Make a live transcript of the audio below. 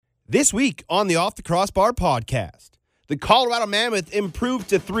This week on the Off the Crossbar podcast, the Colorado Mammoth improved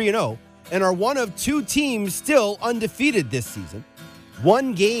to 3-0 and are one of two teams still undefeated this season.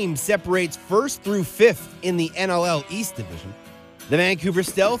 One game separates first through fifth in the NLL East Division. The Vancouver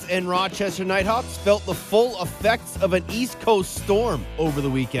Stealth and Rochester Nighthawks felt the full effects of an East Coast storm over the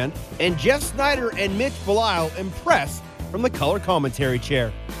weekend, and Jeff Snyder and Mitch Belisle impressed from the color commentary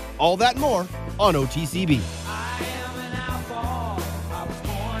chair. All that and more on OTCB.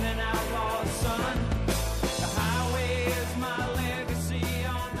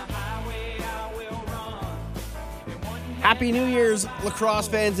 Happy New Year's, lacrosse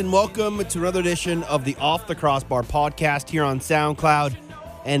fans, and welcome to another edition of the Off the Crossbar podcast here on SoundCloud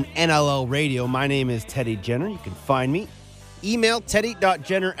and NLL Radio. My name is Teddy Jenner. You can find me. Email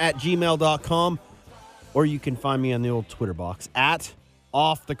teddy.jenner@gmail.com, or you can find me on the old Twitter box at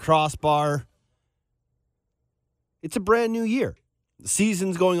Off the Crossbar. It's a brand new year. The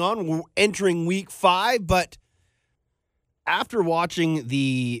season's going on. We're entering week 5, but after watching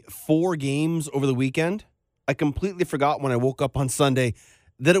the 4 games over the weekend, I completely forgot when I woke up on Sunday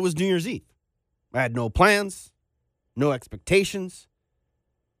that it was New Year's Eve. I had no plans, no expectations,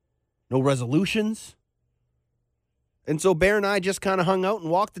 no resolutions. And so Bear and I just kind of hung out and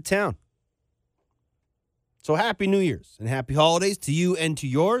walked the town. So happy New Year's and happy holidays to you and to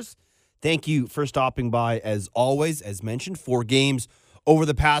yours. Thank you for stopping by as always. As mentioned, 4 games over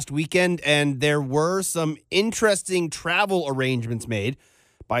the past weekend, and there were some interesting travel arrangements made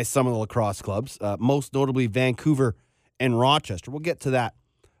by some of the lacrosse clubs, most notably Vancouver and Rochester. We'll get to that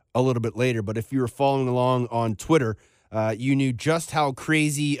a little bit later, but if you were following along on Twitter, you knew just how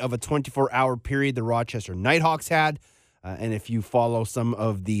crazy of a 24-hour period the Rochester Nighthawks had, and if you follow some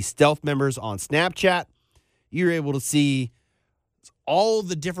of the Stealth members on Snapchat, you're able to see all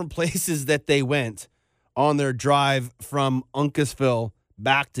the different places that they went on their drive from Uncasville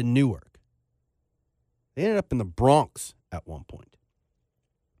back to Newark. They ended up in the Bronx at one point.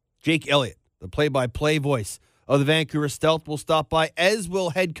 Jake Elliott, the play-by-play voice of the Vancouver Stealth, will stop by, as will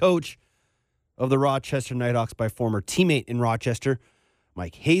head coach of the Rochester Nighthawks by former teammate in Rochester,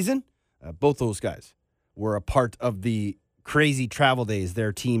 Mike Hazen. Both those guys were a part of the crazy travel days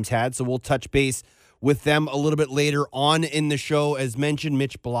their teams had, so we'll touch base with them a little bit later on in the show. As mentioned,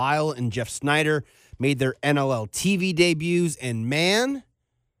 Mitch Belisle and Jeff Snyder made their NLL TV debuts, and man,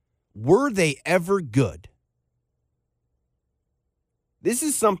 were they ever good. This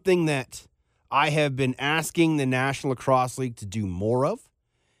is something that I have been asking the National Lacrosse League to do more of.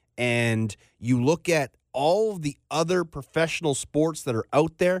 And you look at all of the other professional sports that are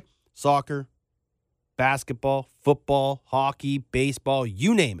out there, soccer, basketball, football, hockey, baseball,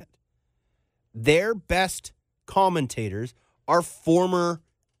 you name it. Their best commentators are former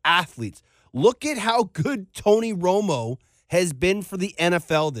athletes. Look at how good Tony Romo has been for the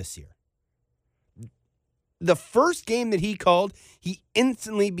NFL this year. The first game that he called, he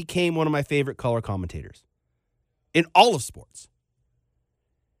instantly became one of my favorite color commentators in all of sports.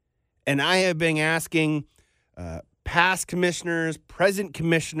 And I have been asking past commissioners, present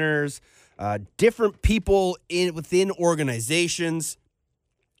commissioners, different people within organizations,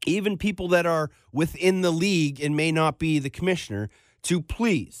 even people that are within the league and may not be the commissioner, to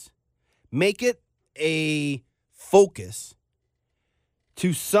please make it a focus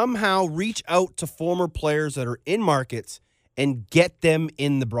to somehow reach out to former players that are in markets and get them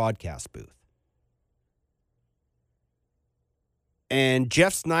in the broadcast booth. And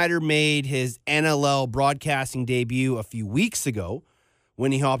Jeff Snyder made his NLL broadcasting debut a few weeks ago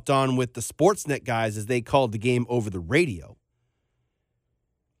when he hopped on with the Sportsnet guys, as they called the game, over the radio.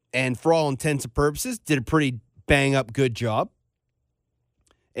 And for all intents and purposes, did a pretty bang-up good job.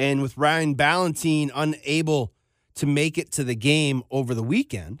 And with Ryan Ballantine unable to make it to the game over the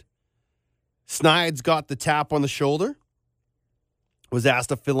weekend, Snides got the tap on the shoulder, was asked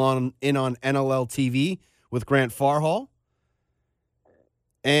to fill in on NLL TV with Grant Farhall.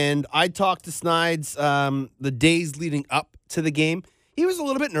 And I talked to Snides the days leading up to the game. He was a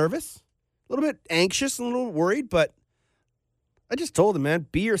little bit nervous, a little bit anxious, a little worried, but I just told him, man,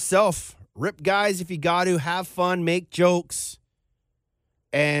 be yourself. Rip guys if you got to, have fun, make jokes.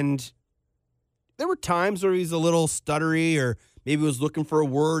 And there were times where he was a little stuttery or maybe was looking for a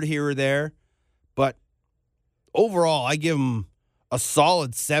word here or there. But overall, I give him a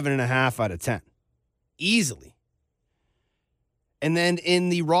solid 7.5 out of 10. Easily. And then in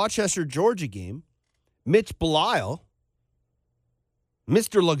the Rochester-Georgia game, Mitch Belisle,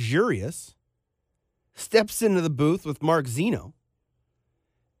 Mr. Luxurious, steps into the booth with Mark Zeno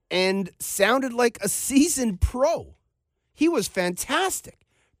and sounded like a seasoned pro. He was fantastic,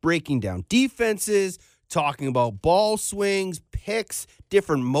 breaking down defenses, talking about ball swings, picks,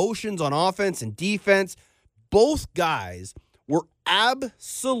 different motions on offense and defense. Both guys were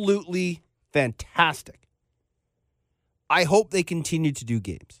absolutely fantastic. I hope they continue to do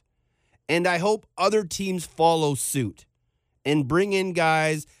games. And I hope other teams follow suit and bring in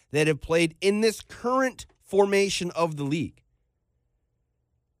guys that have played in this current formation of the league.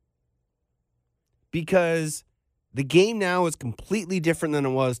 Because the game now is completely different than it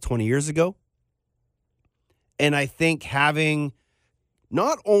was 20 years ago. And I think having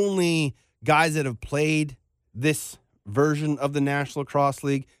not only guys that have played this version of the National Lacrosse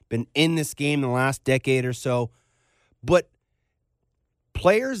League, been in this game the last decade or so, but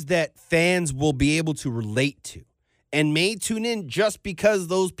players that fans will be able to relate to and may tune in just because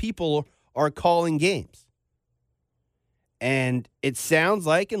those people are calling games. And it sounds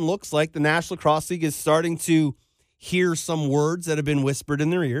like and looks like the National Lacrosse League is starting to hear some words that have been whispered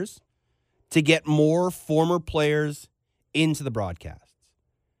in their ears to get more former players into the broadcasts.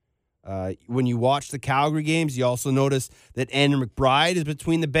 When you watch the Calgary games, you also notice that Andrew McBride is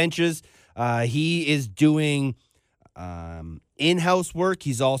between the benches. He is doing in-house work.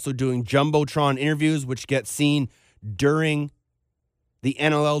 He's also doing Jumbotron interviews, which get seen during the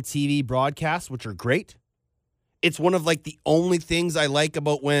NLL TV broadcasts, which are great. It's one of the only things I like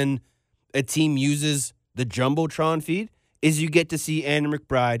about when a team uses the Jumbotron feed is you get to see Andrew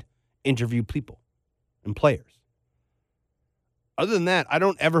McBride interview people and players. Other than that, I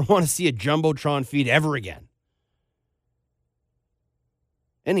don't ever want to see a Jumbotron feed ever again.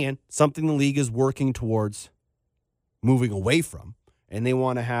 And again, something the league is working towards moving away from. And they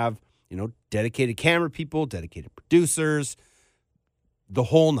want to have, dedicated camera people, dedicated producers, the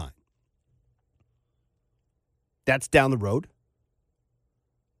whole nine. That's down the road.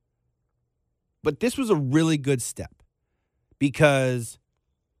 But this was a really good step because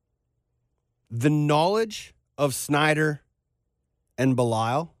the knowledge of Snyder and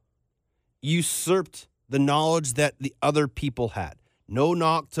Belisle usurped the knowledge that the other people had. No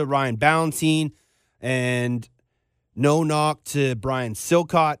knock to Ryan Ballantine and no knock to Brian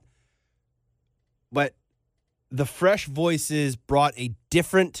Silcott, but the fresh voices brought a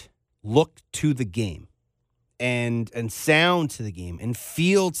different look to the game and sound to the game and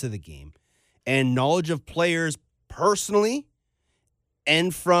feel to the game and knowledge of players personally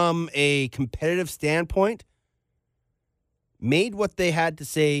and from a competitive standpoint made what they had to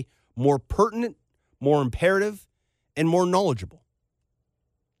say more pertinent, more imperative, and more knowledgeable.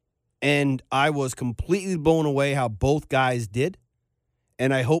 And I was completely blown away how both guys did,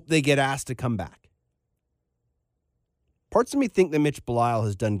 and I hope they get asked to come back. Parts of me think that Mitch Belisle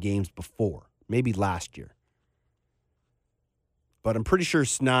has done games before, maybe last year. But I'm pretty sure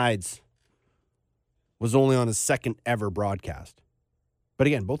Snides was only on his second ever broadcast. But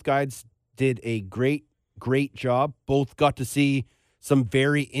again, both guys did a great job. Both got to see some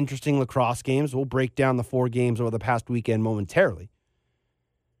very interesting lacrosse games. We'll break down the 4 games over the past weekend momentarily.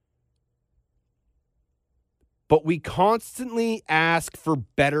 But we constantly ask for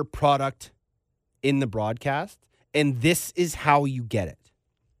better product in the broadcast, and this is how you get it.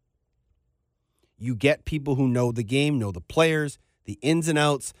 You get people who know the game, know the players, the ins and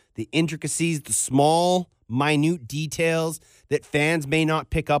outs, the intricacies, the small, minute details that fans may not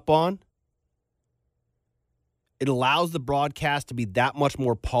pick up on. It allows the broadcast to be that much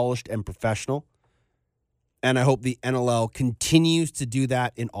more polished and professional. And I hope the NLL continues to do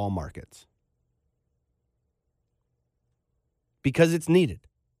that in all markets. Because it's needed.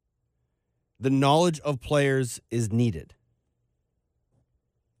 The knowledge of players is needed.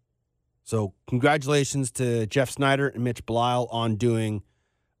 So congratulations to Jeff Snyder and Mitch Belisle on doing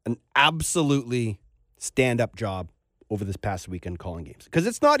an absolutely stand-up job over this past weekend calling games. Because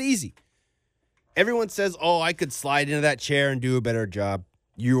it's not easy. Everyone says, I could slide into that chair and do a better job.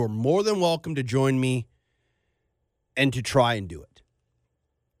 You are more than welcome to join me and to try and do it.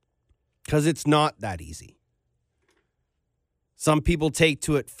 Because it's not that easy. Some people take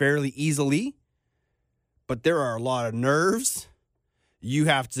to it fairly easily, but there are a lot of nerves. You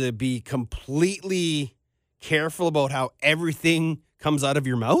have to be completely careful about how everything comes out of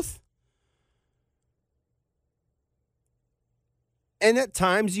your mouth. And at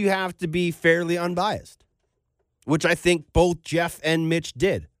times you have to be fairly unbiased, which I think both Jeff and Mitch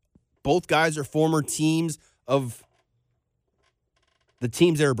did. Both guys are former teams of the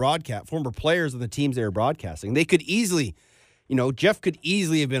teams they were broadcasting, former players of the teams they were broadcasting. They could easily, Jeff could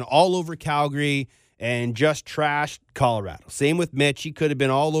easily have been all over Calgary and just trashed Colorado. Same with Mitch. He could have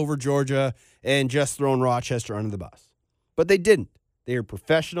been all over Georgia and just thrown Rochester under the bus. But they didn't. They were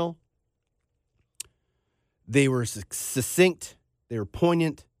professional. They were succinct. They were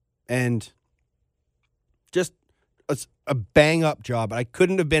poignant. And Just a bang-up job. I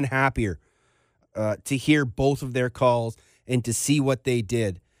couldn't have been happier to hear both of their calls and to see what they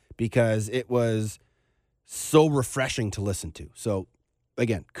did, because it was so refreshing to listen to. So,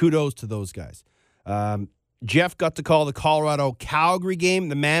 again, kudos to those guys. Jeff got to call the Colorado-Calgary game.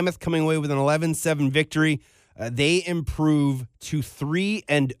 The Mammoth coming away with an 11-7 victory. They improve to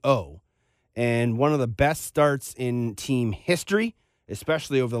 3-0, and one of the best starts in team history,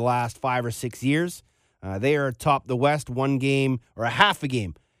 especially over the last 5 or 6 years. They are atop the West, one game or a half a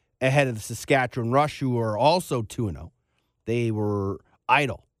game ahead of the Saskatchewan Rush, who are also 2-0. They were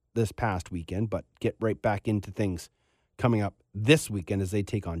idle this past weekend, but get right back into things coming up this weekend as they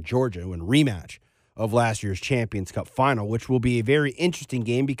take on Georgia in rematch of last year's Champions Cup final, which will be a very interesting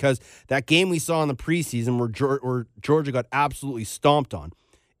game because that game we saw in the preseason where Georgia got absolutely stomped on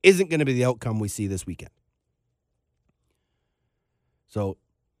isn't going to be the outcome we see this weekend. So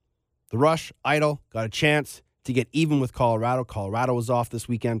the Rush, idle, got a chance to get even with Colorado. Colorado was off this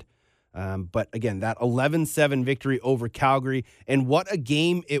weekend. But again, that 11-7 victory over Calgary, and what a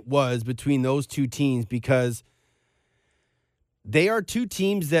game it was between those two teams, because they are two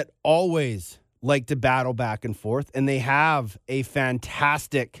teams that always like to battle back and forth, and they have a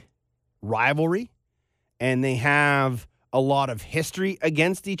fantastic rivalry, and they have a lot of history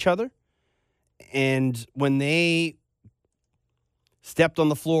against each other. And when they stepped on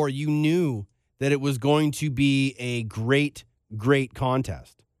the floor, you knew that it was going to be a great, great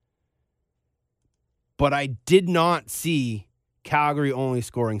contest. But I did not see Calgary only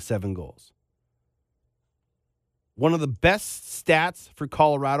scoring 7 goals. One of the best stats for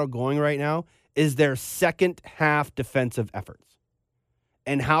Colorado going right now is their second half defensive efforts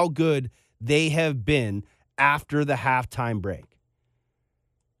and how good they have been after the halftime break.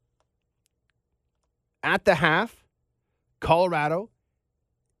 At the half, Colorado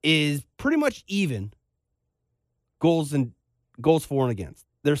is pretty much even goals for and against.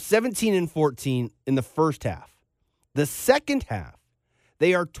 They're 17-14 in the first half. The second half,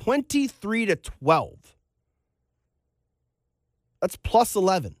 they are 23-12. That's plus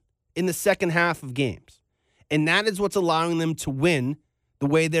 11 in the second half of games. And that is what's allowing them to win the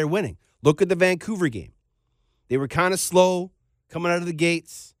way they're winning. Look at the Vancouver game. They were kind of slow coming out of the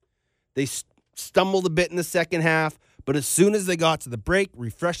gates. They stumbled a bit in the second half, but as soon as they got to the break,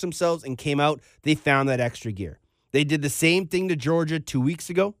 refreshed themselves, and came out, they found that extra gear. They did the same thing to Georgia 2 weeks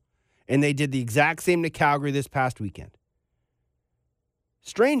ago, and they did the exact same to Calgary this past weekend.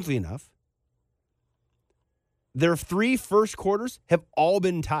 Strangely enough, their 3 first quarters have all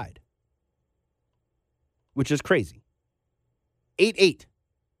been tied, which is crazy. 8-8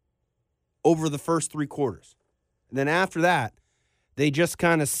 over the first 3 quarters. And then after that, they just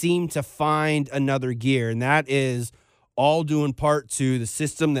kind of seem to find another gear, and that is all due in part to the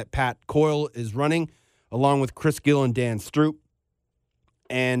system that Pat Coyle is running, along with Chris Gill and Dan Stroop.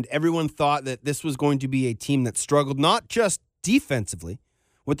 And everyone thought that this was going to be a team that struggled, not just defensively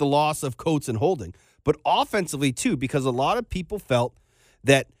with the loss of Coates and Holding, but offensively too, because a lot of people felt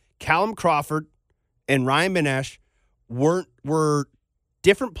that Callum Crawford and Ryan Benesh were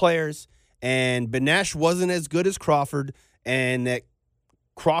different players, and Benesh wasn't as good as Crawford, and that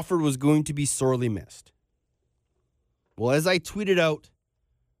Crawford was going to be sorely missed. Well, as I tweeted out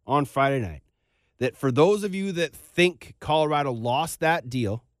on Friday night, that for those of you that think Colorado lost that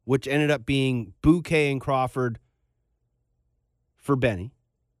deal, which ended up being Bouquet and Crawford for Benny,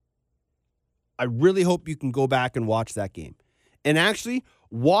 I really hope you can go back and watch that game. And actually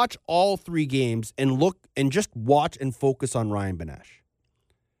watch all 3 games and look and just watch and focus on Ryan Benesh.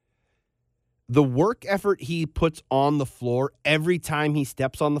 The work effort he puts on the floor every time he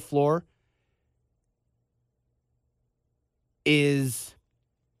steps on the floor is,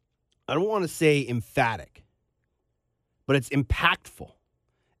 I don't want to say emphatic, but it's impactful.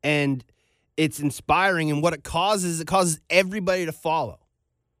 And it's inspiring. And what it causes everybody to follow.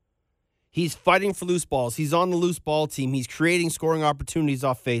 He's fighting for loose balls. He's on the loose ball team. He's creating scoring opportunities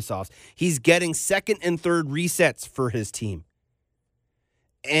off faceoffs. He's getting second and third resets for his team.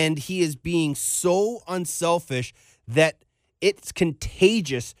 And he is being so unselfish that it's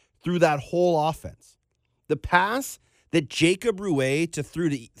contagious through that whole offense. The pass that Jacob Rouet threw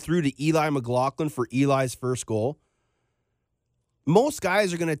to Eli McLaughlin for Eli's first goal, most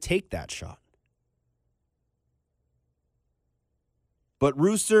guys are going to take that shot. But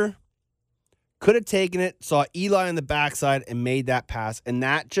Rooster could have taken it, saw Eli on the backside, and made that pass. And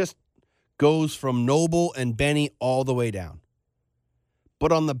that just goes from Noble and Benny all the way down.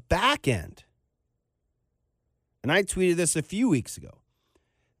 But on the back end, and I tweeted this a few weeks ago,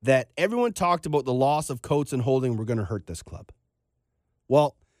 that everyone talked about the loss of Coates and Holding were going to hurt this club.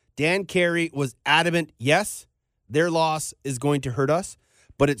 Well, Dan Carey was adamant, yes, their loss is going to hurt us,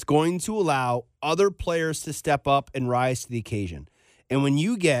 but it's going to allow other players to step up and rise to the occasion. And when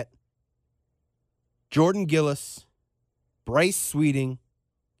you get Jordan Gillis, Bryce Sweeting,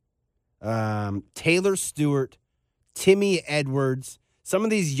 Taylor Stewart, Timmy Edwards, some of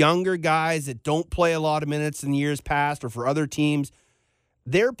these younger guys that don't play a lot of minutes in years past or for other teams,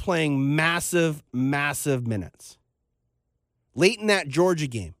 they're playing massive, massive minutes. Late in that Georgia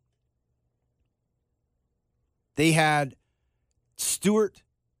game, they had Stewart,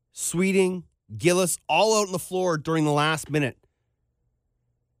 Sweeting, Gillis all out on the floor during the last minute.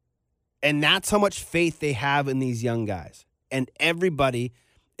 And that's how much faith they have in these young guys. And everybody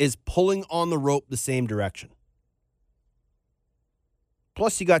is pulling on the rope the same direction.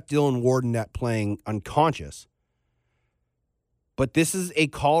 Plus, you got Dylan Wardenette playing unconscious. But this is a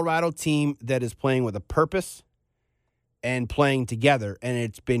Colorado team that is playing with a purpose and playing together, and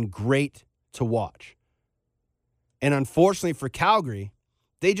it's been great to watch. And unfortunately for Calgary,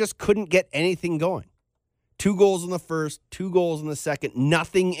 they just couldn't get anything going. 2 goals in the first, 2 goals in the second,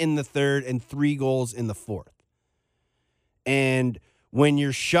 nothing in the third, and 3 goals in the fourth. And when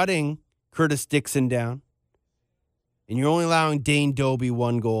you're shutting Curtis Dixon down, and you're only allowing Dane Doby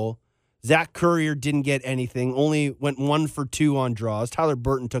 1 goal, Zach Currier didn't get anything, only went 1 for 2 on draws. Tyler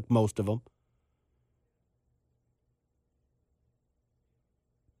Burton took most of them.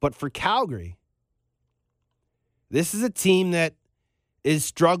 But for Calgary, this is a team that is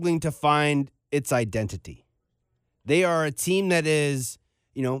struggling to find its identity. They are a team that is,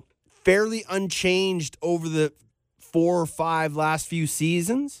 fairly unchanged over the 4 or 5 last few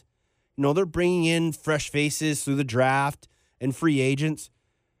seasons. They're bringing in fresh faces through the draft and free agents.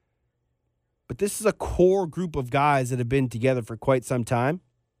 But this is a core group of guys that have been together for quite some time.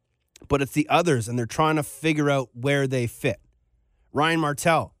 But it's the others, and they're trying to figure out where they fit. Ryan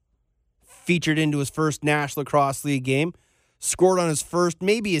Martell featured into his first National Lacrosse League game, scored on his first,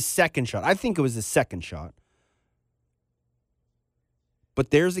 maybe his second shot. I think it was his second shot. But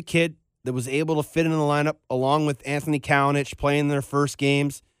there's a kid that was able to fit in the lineup along with Anthony Kalinich playing their first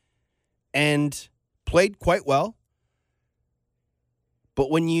games and played quite well. But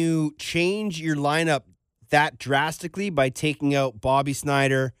when you change your lineup that drastically by taking out Bobby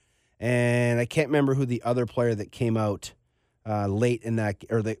Snyder, and I can't remember who the other player that came out late in that,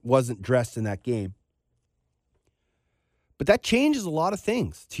 or that wasn't dressed in that game. But that changes a lot of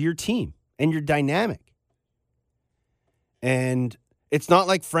things to your team and your dynamic. And it's not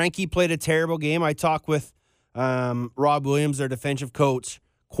like Frankie played a terrible game. I talked with Rob Williams, their defensive coach,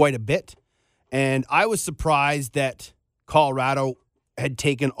 quite a bit. And I was surprised that Colorado had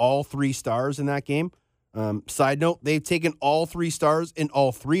taken all 3 stars in that game. Side note, they've taken all 3 stars in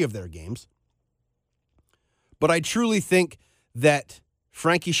all 3 of their games. But I truly think that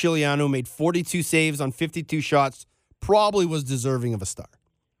Frankie Chiliano made 42 saves on 52 shots, probably was deserving of a star.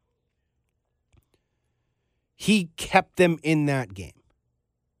 He kept them in that game.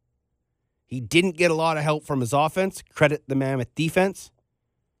 He didn't get a lot of help from his offense. Credit the Mammoth defense.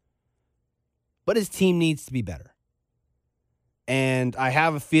 But his team needs to be better. And I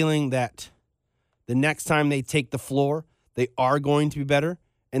have a feeling that the next time they take the floor, they are going to be better.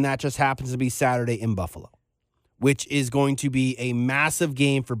 And that just happens to be Saturday in Buffalo, which is going to be a massive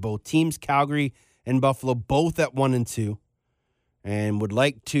game for both teams, Calgary and Buffalo, both at 1-2, and would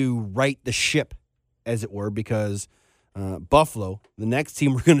like to right the ship, as it were, because Buffalo, the next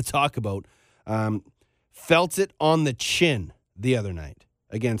team we're going to talk about, felt it on the chin the other night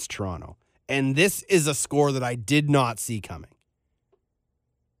against Toronto. And this is a score that I did not see coming.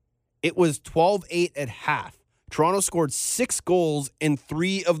 It was 12-8 at half. Toronto scored 6 goals in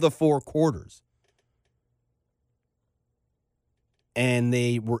 3 of the 4 quarters. And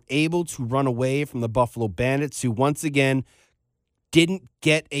they were able to run away from the Buffalo Bandits, who once again didn't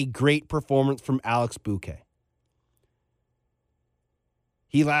get a great performance from Alex Bouquet.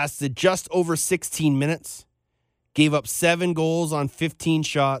 He lasted just over 16 minutes, gave up 7 goals on 15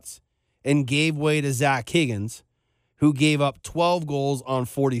 shots, and gave way to Zach Higgins, who gave up 12 goals on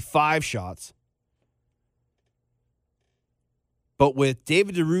 45 shots. But with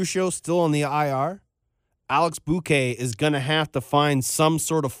David DeRuscio still on the IR, Alex Bouquet is going to have to find some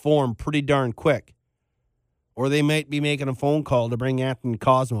sort of form pretty darn quick, or they might be making a phone call to bring Anthony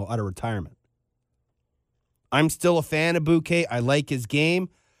Cosmo out of retirement. I'm still a fan of Bouquet. I like his game.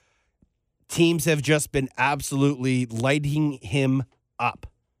 Teams have just been absolutely lighting him up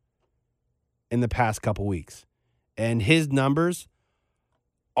in the past couple weeks. And his numbers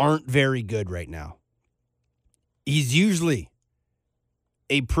aren't very good right now. He's usually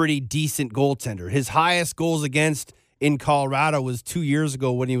a pretty decent goaltender. His highest goals against in Colorado was 2 years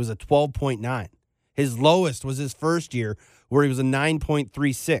ago when he was a 12.9. His lowest was his first year where he was a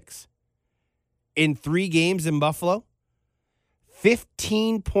 9.36. In 3 games in Buffalo,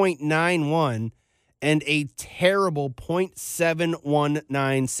 15.91 and a terrible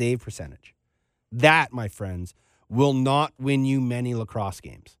 .719 save percentage. That, my friends, will not win you many lacrosse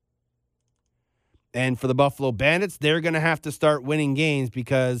games. And for the Buffalo Bandits, they're going to have to start winning games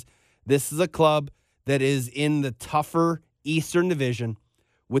because this is a club that is in the tougher Eastern Division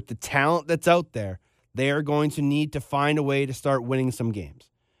with the talent that's out there. They are going to need to find a way to start winning some games.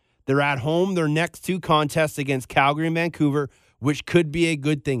 They're at home. Their next 2 contests against Calgary and Vancouver, which could be a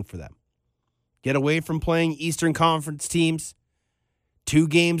good thing for them. Get away from playing Eastern Conference teams. 2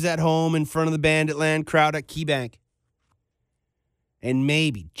 games at home in front of the Banditland crowd at KeyBank. And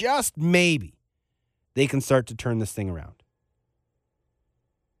maybe, just maybe, they can start to turn this thing around.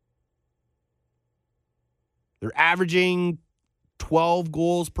 They're averaging 12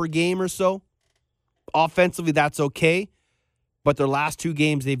 goals per game or so. Offensively, that's okay. But their last 2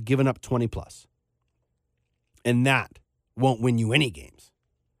 games, they've given up 20 plus. And that won't win you any games.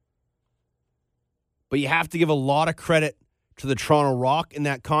 But you have to give a lot of credit to the Toronto Rock in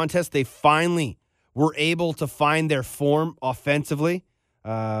that contest. They finally were able to find their form offensively.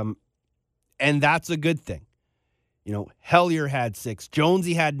 And that's a good thing. You know, Hellier had 6.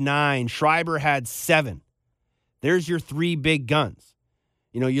 Jonesy had 9. Schreiber had 7. There's your 3 big guns.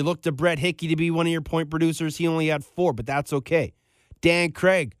 You know, you look to Brett Hickey to be one of your point producers. He only had 4, but that's okay. Dan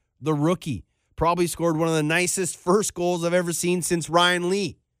Craig, the rookie, probably scored one of the nicest first goals I've ever seen since Ryan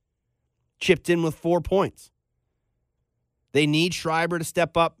Lee. Chipped in with 4 points. They need Schreiber to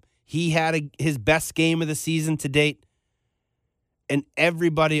step up. He had his best game of the season to date. And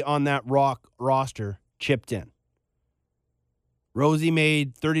everybody on that Rock roster chipped in. Rosie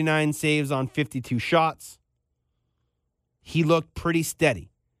made 39 saves on 52 shots. He looked pretty steady.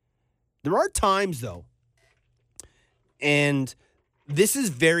 There are times, though, and this is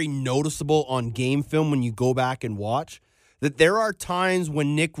very noticeable on game film when you go back and watch, that there are times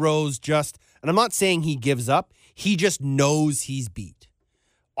when Nick Rose just, and I'm not saying he gives up, he just knows he's beat.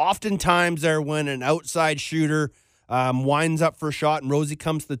 Oftentimes there when an outside shooter winds up for a shot and Rosie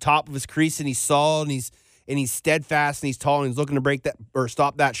comes to the top of his crease and he's solid and he's steadfast and he's tall and he's looking to break that or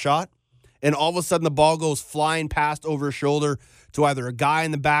stop that shot. And all of a sudden the ball goes flying past over his shoulder to either a guy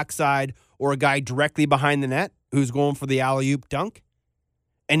in the backside or a guy directly behind the net who's going for the alley-oop dunk.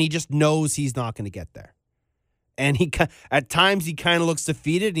 And he just knows he's not going to get there. And at times he kind of looks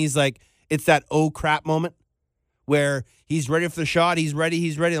defeated and he's like, it's that oh crap moment where he's ready for the shot, he's ready,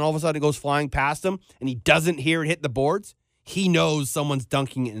 and all of a sudden it goes flying past him and he doesn't hear it hit the boards. He knows someone's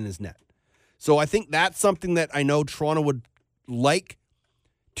dunking it in his net. So I think that's something that I know Toronto would like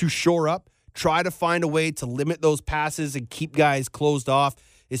to shore up, try to find a way to limit those passes and keep guys closed off,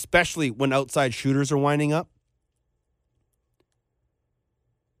 especially when outside shooters are winding up.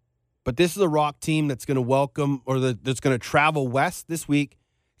 But this is a Rock team that's going to welcome, or that's going to travel west this week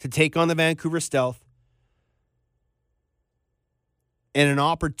to take on the Vancouver Stealth. And an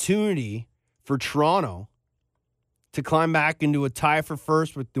opportunity for Toronto to climb back into a tie for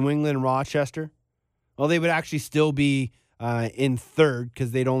first with New England and Rochester. Well, they would actually still be in third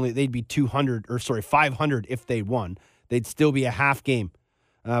because they'd be 500 if they won. They'd still be a half game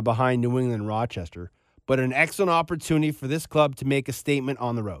behind New England and Rochester. But an excellent opportunity for this club to make a statement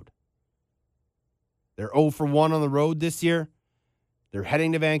on the road. They're 0-1 on the road this year. They're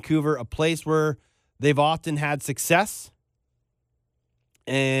heading to Vancouver, a place where they've often had success,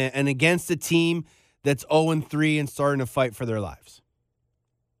 and against a team that's 0-3 and starting to fight for their lives.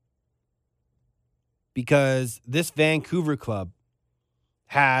 Because this Vancouver club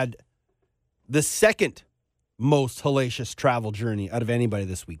had the second most hellacious travel journey out of anybody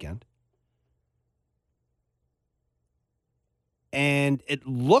this weekend. And it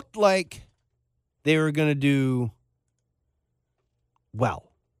looked like they were going to do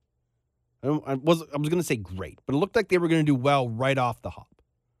well. I was going to say great, but it looked like they were going to do well right off the hop.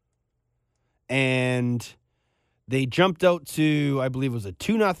 And they jumped out to, I believe it was a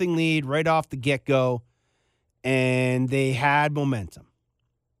 2-0 lead right off the get-go, and they had momentum.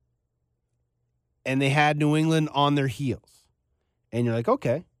 And they had New England on their heels. And you're like,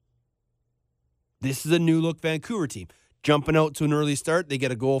 okay, this is a new-look Vancouver team. Jumping out to an early start, they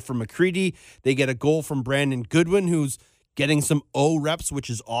get a goal from McCready. They get a goal from Brandon Goodwin, who's getting some O reps, which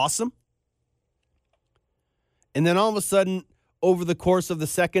is awesome. And then all of a sudden, over the course of the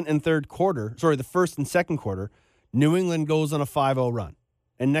the first and second quarter, New England goes on a 5-0 run.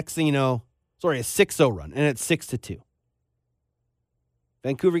 And next thing you know, a 6-0 run, and it's 6-2.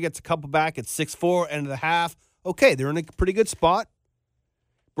 Vancouver gets a couple back at 6-4, end of the half. okay, they're in a pretty good spot.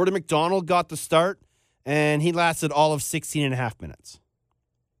 Brody McDonald got the start, and he lasted all of 16 and a half minutes.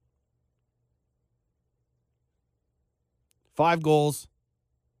 5 goals,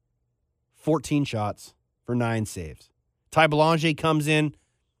 14 shots for 9 saves. Ty Belanger comes in,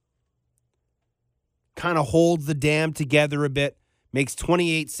 kind of holds the dam together a bit, makes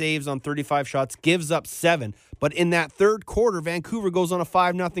 28 saves on 35 shots, gives up 7. But in that third quarter, Vancouver goes on a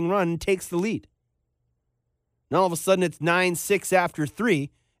 5-0 run and takes the lead. Now all of a sudden it's 9-6 after 3,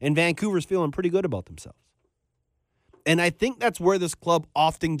 and Vancouver's feeling pretty good about themselves. And I think that's where this club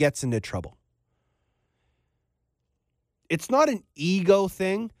often gets into trouble. It's not an ego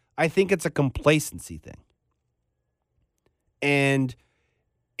thing. I think it's a complacency thing. And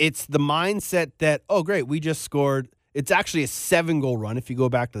it's the mindset that, oh, great, we just scored. It's actually a 7-goal run if you go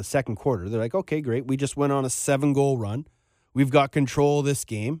back to the second quarter. They're like, okay, great, we just went on a 7-goal run. We've got control of this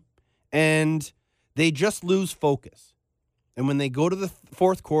game. And they just lose focus. And when they go to the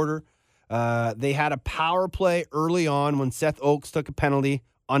fourth quarter, they had a power play early on when Seth Oakes took a penalty,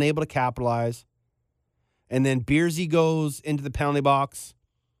 unable to capitalize. And then Beersy goes into the penalty box.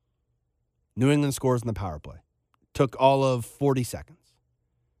 New England scores in the power play. Took all of 40 seconds.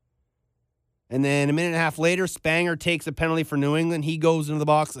 And then a minute and a half later, Spanger takes a penalty for New England. He goes into the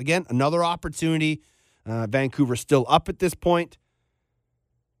box. Again, another opportunity. Vancouver still up at this point.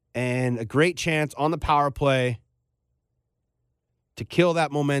 And a great chance on the power play to kill that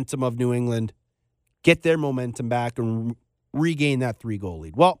momentum of New England, get their momentum back, and regain that 3-goal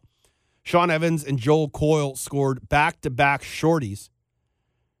lead. Well, Sean Evans and Joel Coyle scored back-to-back shorties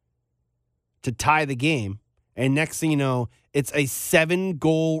to tie the game. And next thing you know, it's a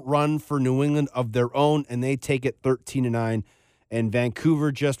 7-goal run for New England of their own, and they take it 13-9. And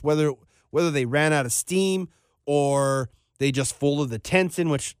Vancouver just, whether they ran out of steam or they just folded the tents in,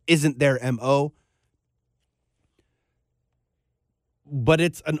 which isn't their MO. But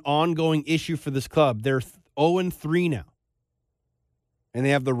it's an ongoing issue for this club. They're 0-3 now. And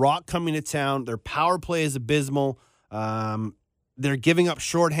they have the Rock coming to town. Their power play is abysmal. They're giving up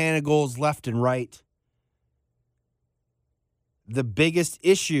shorthanded goals left and right. The biggest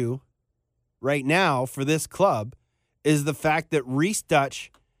issue right now for this club is the fact that Reese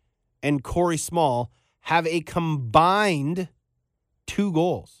Dutch and Corey Small have a combined 2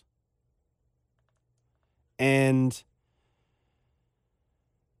 goals. And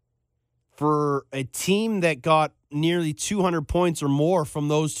for a team that got nearly 200 points or more from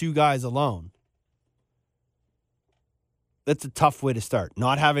those 2 guys alone, that's a tough way to start.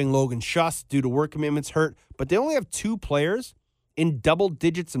 Not having Logan Schuss due to work commitments hurt, but they only have 2 players in double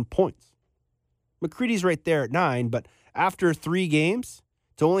digits in points. McCready's right there at 9, but after 3 games,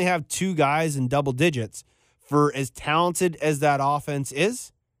 to only have 2 guys in double digits, for as talented as that offense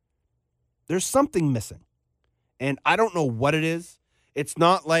is, there's something missing. And I don't know what it is. It's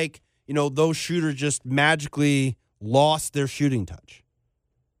not like, those shooters just magically lost their shooting touch.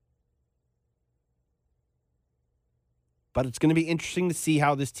 But it's going to be interesting to see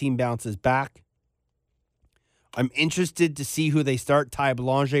how this team bounces back. I'm interested to see who they start, Ty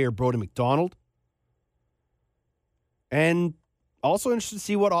Belanger or Brody McDonald. And also interested to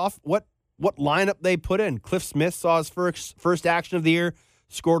see what lineup they put in. Cliff Smith saw his first action of the year,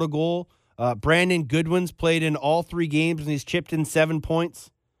 scored a goal. Brandon Goodwin's played in all 3 games, and he's chipped in 7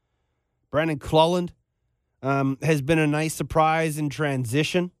 points. Brandon Clelland has been a nice surprise in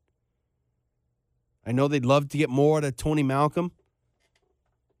transition. I know they'd love to get more out of Tony Malcolm.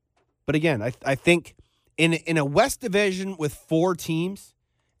 But again, I think in a West Division with 4 teams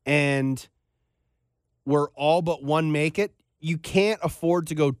and where all but one make it, you can't afford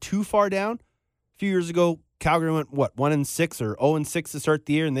to go too far down. A few years ago, Calgary went, 1-6 or 0-6 to start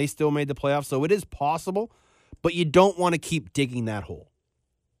the year, and they still made the playoffs. So it is possible, but you don't want to keep digging that hole.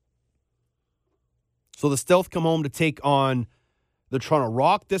 So the Stealth come home to take on the Toronto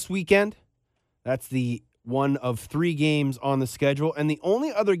Rock this weekend. That's the one of 3 games on the schedule. And the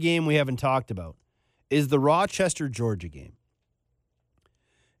only other game we haven't talked about is the Rochester, Georgia game.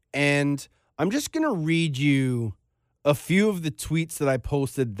 And I'm just going to read you a few of the tweets that I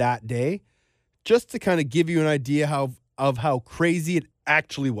posted that day, just to kind of give you an idea of how crazy it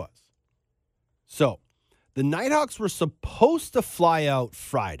actually was. So, the Nighthawks were supposed to fly out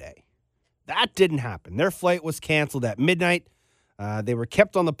Friday. That didn't happen. Their flight was canceled at midnight. They were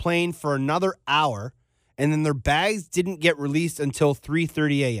kept on the plane for another hour, and then their bags didn't get released until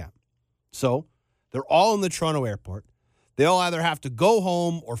 3:30 a.m. So, they're all in the Toronto airport. They all either have to go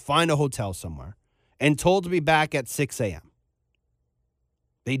home or find a hotel somewhere, and told to be back at 6 a.m.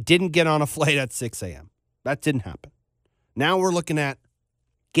 They didn't get on a flight at 6 a.m. That didn't happen. Now we're looking at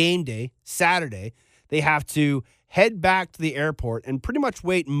game day, Saturday. they have to head back to the airport and pretty much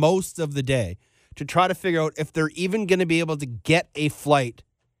wait most of the day to try to figure out if they're even going to be able to get a flight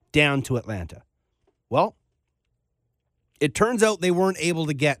down to Atlanta. Well, it turns out they weren't able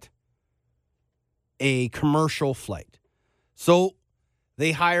to get a commercial flight. So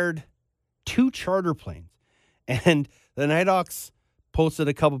they hired 2 charter planes. And the Nighthawks posted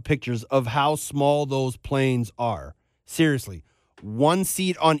a couple pictures of how small those planes are. Seriously, 1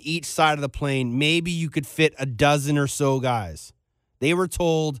 seat on each side of the plane. Maybe you could fit a dozen or so guys. They were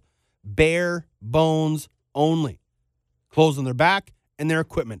told bare bones only. Clothes on their back and their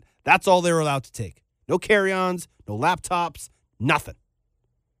equipment. That's all they were allowed to take. No carry-ons, no laptops, nothing.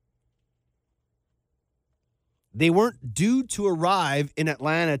 They weren't due to arrive in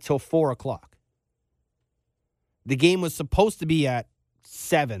Atlanta till 4 o'clock. The game was supposed to be at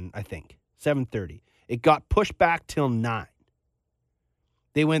 7, I think, 7:30. It got pushed back till 9.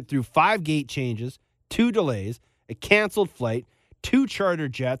 They went through 5 gate changes, 2 delays, a canceled flight, 2 charter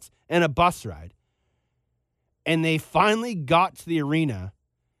jets, and a bus ride. And they finally got to the arena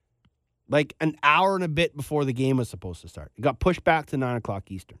like an hour and a bit before the game was supposed to start. It got pushed back to 9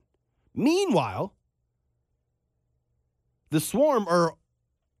 o'clock Eastern. Meanwhile, the Swarm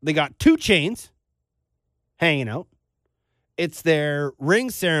they got 2 chains hanging out. It's their ring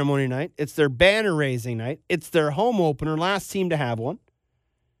ceremony night. It's their banner raising night. It's their home opener, last team to have one.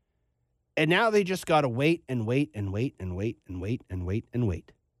 And now they just got to wait and wait and wait and wait and wait and wait and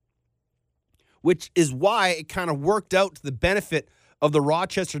wait. Which is why it kind of worked out to the benefit of the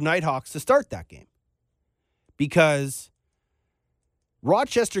Rochester Nighthawks to start that game. Because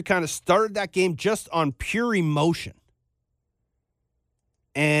Rochester kind of started that game just on pure emotion.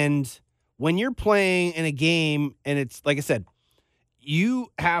 And when you're playing in a game, and it's, like I said,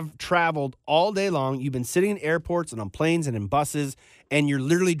 you have traveled all day long. You've been sitting in airports and on planes and in buses, and you're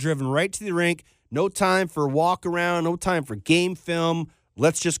literally driven right to the rink. No time for walk around, no time for game film.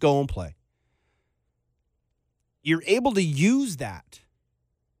 Let's just go and play. You're able to use that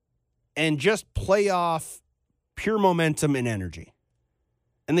and just play off pure momentum and energy.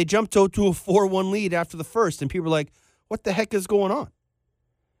 And they jumped out to a 4-1 lead after the first, and people were like, what the heck is going on?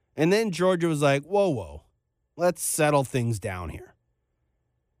 And then Georgia was like, whoa, let's settle things down here.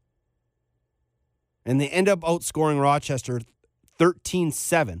 And they end up outscoring Rochester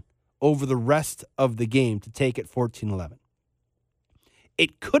 13-7 over the rest of the game to take it 14-11.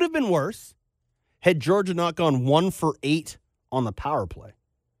 It could have been worse had Georgia not gone 1 for 8 on the power play.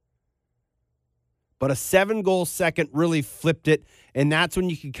 But a 7-goal second really flipped it, and that's when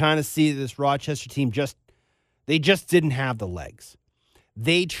you could kind of see this Rochester team they just didn't have the legs.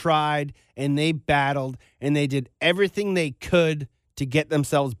 They tried, and they battled, and they did everything they could to get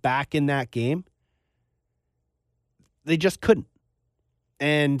themselves back in that game. They just couldn't.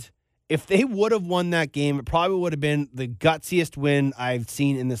 And if they would have won that game, it probably would have been the gutsiest win I've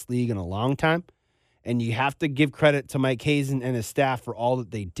seen in this league in a long time. And you have to give credit to Mike Hazen and his staff for all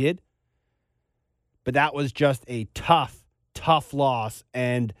that they did. But that was just a tough loss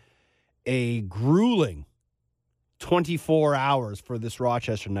and a grueling 24 hours for this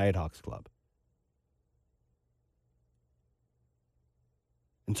Rochester Nighthawks club.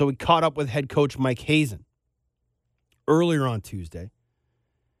 And so we caught up with head coach Mike Hazen earlier on Tuesday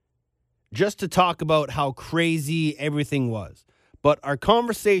just to talk about how crazy everything was. But our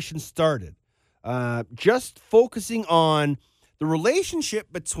conversation started just focusing on the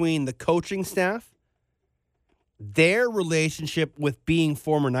relationship between the coaching staff, their relationship with being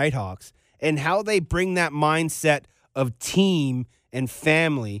former Nighthawks, and how they bring that mindset of team and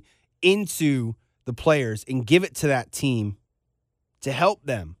family into the players and give it to that team to help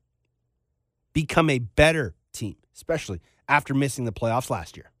them become a better team, especially after missing the playoffs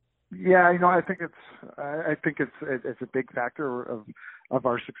last year. Yeah, I think it's a big factor of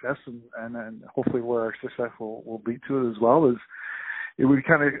our success and hopefully where our success will lead to it as well. Is we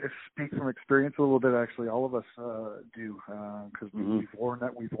kind of speak from experience a little bit. Actually, all of us do because we've worn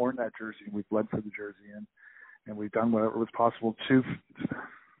that jersey, we've bled for the jersey, and we've done whatever was possible to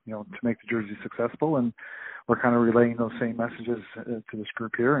make the jersey successful. And we're kind of relaying those same messages to this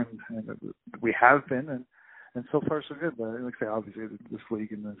group here, and we have been, and so far so good. But like I say, obviously this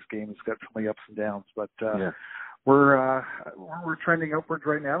league and this game has got so many ups and downs, but we're trending upwards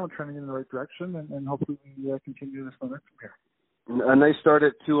right now and trending in the right direction, and hopefully we continue this momentum here. A nice start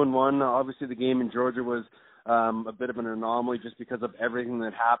at 2-1. Obviously, the game in Georgia was a bit of an anomaly just because of everything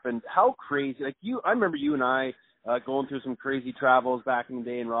that happened. How crazy! I remember you and I going through some crazy travels back in the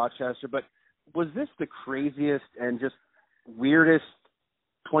day in Rochester. But was this the craziest and just weirdest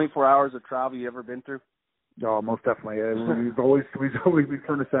 24 hours of travel you ever been through? Oh, most definitely. We've always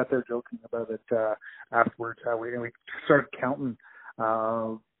kind of sat there joking about it afterwards. How we started counting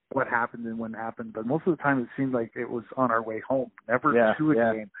what happened and when it happened, but most of the time it seemed like it was on our way home, never to a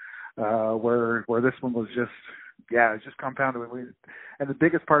game. Where this one was it's just compounded. And the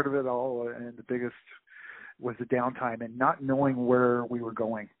biggest part of it all, and the biggest was the downtime and not knowing where we were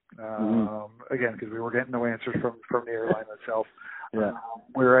going. Again, because we were getting no answers from the airline itself.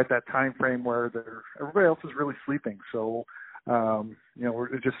 We were at that time frame where everybody else is really sleeping. So,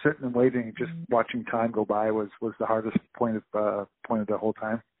 we're just sitting and waiting, just watching time go by was the hardest point of the whole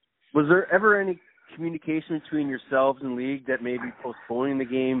time. Was there ever any communication between yourselves and league that maybe postponing the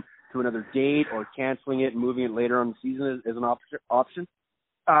game to another date or canceling it and moving it later on the season is an option?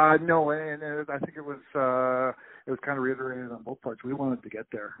 No, and I think it was kind of reiterated on both parts. We wanted to get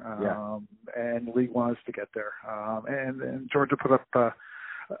there, and the league wanted us to get there. And Georgia put up,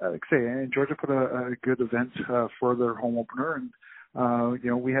 Georgia put a good event for their home opener,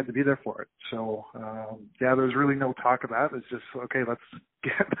 and we had to be there for it. So there was really no talk of that. It's just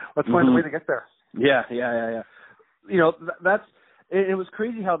let's find a way to get there. Yeah. It was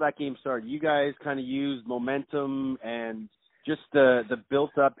crazy how that game started. You guys kind of used momentum and just the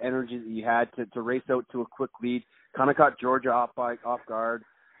built-up energy that you had to race out to a quick lead, kind of caught Georgia off guard.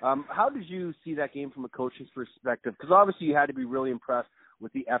 How did you see that game from a coach's perspective? Because obviously you had to be really impressed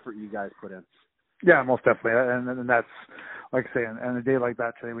with the effort you guys put in. Yeah, most definitely, and that's like I say, and a day like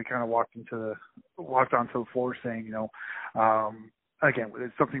that today, we kind of walked onto the floor saying, again,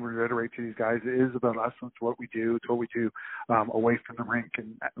 it's something we reiterate to these guys. It is about us. It's what we do. It's what we do away from the rink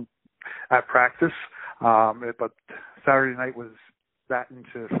and at practice. But Saturday night was that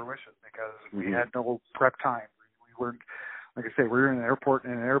into fruition because we had no prep time. We weren't, like I say, we were in an airport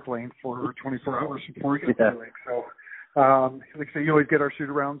in an airplane for 24 hours before we got to the rink. So, like I say, you always get our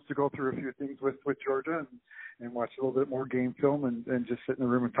shoot-arounds to go through a few things with Georgia and watch a little bit more game film and just sit in the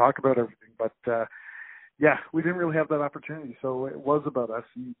room and talk about everything. But, we didn't really have that opportunity. So it was about us.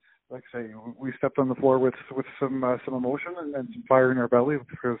 And like I say, we stepped on the floor with some emotion and some fire in our belly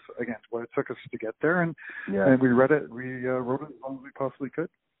because, again, what it took us to get there. And we wrote it as long as we possibly could.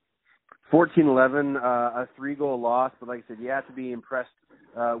 14-11, a 3-goal loss. But like I said, you have to be impressed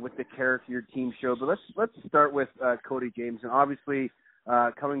with the character your team showed. But let's start with Cody Jamieson. Obviously,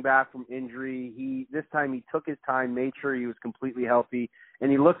 coming back from injury, this time he took his time, made sure he was completely healthy,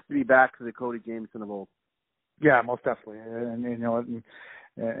 and he looks to be back to the Cody Jamieson of old. Yeah, most definitely.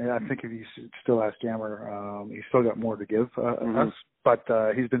 And I think if you still ask Jammer, he's still got more to give us, but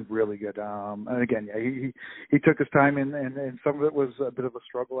he's been really good. And again, he took his time, and some of it was a bit of a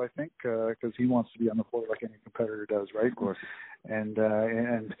struggle, I think, because he wants to be on the floor like any competitor does, right? Of course. And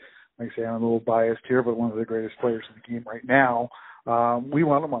like I say, I'm a little biased here, but one of the greatest players in the game right now. We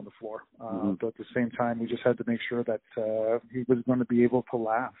want him on the floor, but at the same time, we just had to make sure that he was going to be able to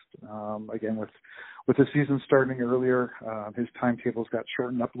last. Again, with the season starting earlier, his timetables got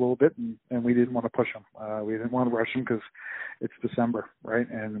shortened up a little bit, and we didn't want to push him. We didn't want to rush him because it's December, right?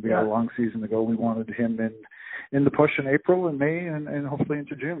 And we had a long season to go. We wanted him in the push in April and May, and hopefully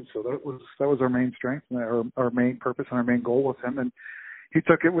into June. So that was our main strength, and our main purpose, and our main goal with him. And he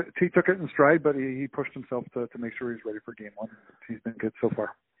took it in stride, but he pushed himself to make sure he's ready for game one. He's been good so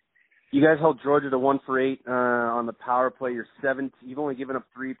far. You guys held Georgia to 1 for 8 on the power play. You've only given up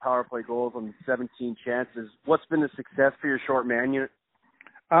 3 power play goals on 17 chances. What's been the success for your short man unit?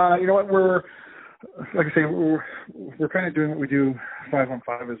 You know what, we're kind of doing what we do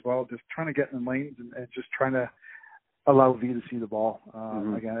 5-on-5 as well, just trying to get in lanes and just trying to allow V to see the ball.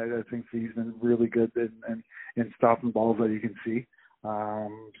 Again, I think V's been really good in stopping balls that you can see.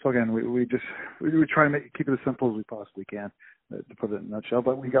 So again, we try to keep it as simple as we possibly can, to put it in a nutshell.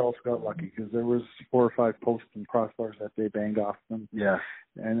 But we also got lucky because there was 4 or 5 posts and crossbars that they banged off them. Yeah.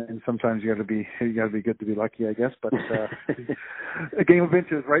 And sometimes you got to be good to be lucky, I guess. But a game of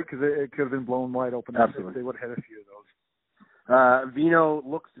inches, right? Because it could have been blown wide open. Absolutely. They would have had a few of those. Vino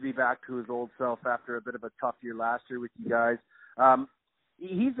looks to be back to his old self after a bit of a tough year last year with you guys.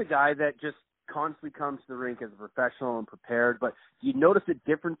 He's a guy that just constantly comes to the rink as a professional and prepared, but do you notice a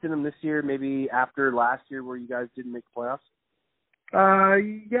difference in him this year, maybe after last year where you guys didn't make the playoffs?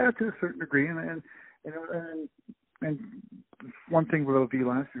 Yeah, to a certain degree, and one thing with OV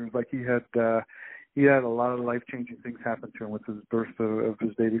last year was like he had a lot of life-changing things happen to him with his birth of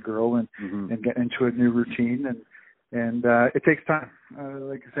his baby girl and getting into a new routine, and it takes time.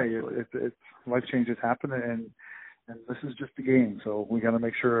 Like I say, it's life changes happen, and this is just a game. So we got to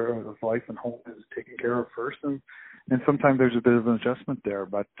make sure his life and home is taken care of first, and sometimes there's a bit of an adjustment there.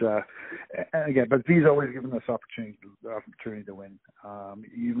 But again, but V's always given us opportunity to win.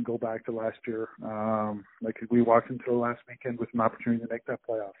 You even go back to last year, like we walked into the last weekend with an opportunity to make that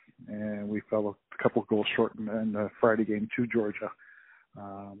playoff, and we fell a couple of goals short in the Friday game to Georgia.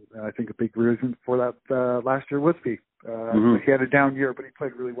 And I think a big reason for that last year was V. He had a down year, but he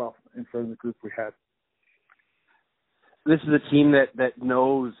played really well in front of the group we had. This is a team that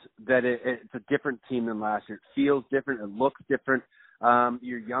knows that it's a different team than last year. It feels different. It looks different.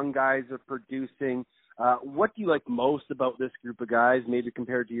 Your young guys are producing. What do you like most about this group of guys, maybe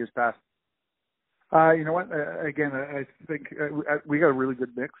compared to years past? You know what? Again, I think we got a really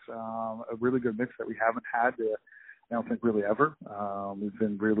good mix that we haven't had. I don't think really ever. We've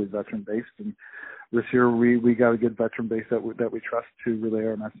been really veteran based, and this year we got a good veteran base that we trust to relay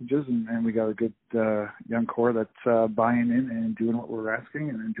our messages, and we got a good young core that's buying in and doing what we're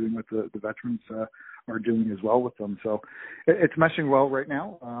asking and doing what the veterans are doing as well with them. So it's meshing well right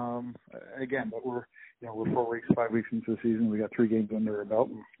now. Again, but we're 5 weeks into the season. We got 3 games under our belt,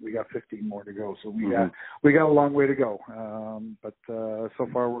 and we got 15 more to go. So we got a long way to go. But so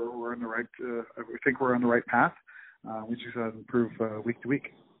far we're in the right. We think we're on the right path. We just got to improve week to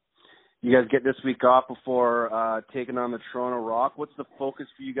week. You guys get this week off before taking on the Toronto Rock. What's the focus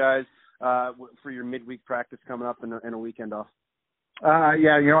for you guys for your midweek practice coming up and a weekend off?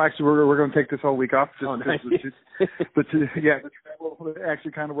 Actually, we're going to take this whole week off. Nice. The travel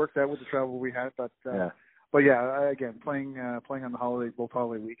actually kind of worked out with the travel we had, but again, playing on the both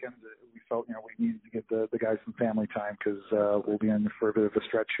holiday weekends, we felt we needed to get the guys some family time because we'll be in for a bit of a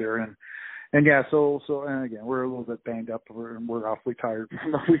stretch here, and so again, we're a little bit banged up. We're awfully tired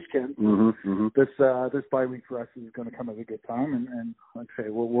from the weekend. This bye week for us is going to come at a good time, and like I say,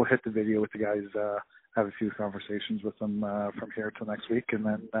 we'll hit the video with the guys, have a few conversations with them from here till next week, and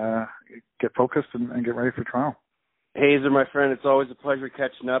then get focused and get ready for Toronto. Hazer, my friend, it's always a pleasure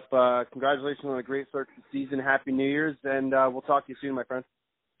catching up. Congratulations on a great start to the season. Happy New Year's, and we'll talk to you soon, my friend.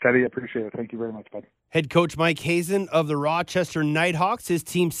 Teddy, I appreciate it. Thank you very much, bud. Head coach Mike Hazen of the Rochester Nighthawks. His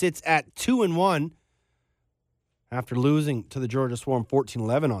team sits at 2-1 after losing to the Georgia Swarm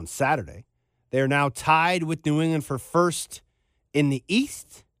 14-11 on Saturday. They are now tied with New England for first in the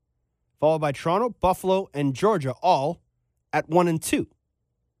East, followed by Toronto, Buffalo, and Georgia, all at 1-2.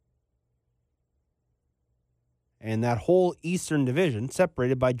 And that whole Eastern Division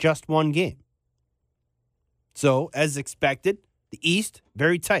separated by just one game. So, as expected, the East,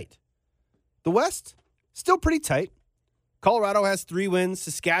 very tight. The West, still pretty tight. Colorado has 3 wins.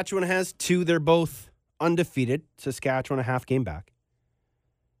 Saskatchewan has 2. They're both undefeated. Saskatchewan a half game back.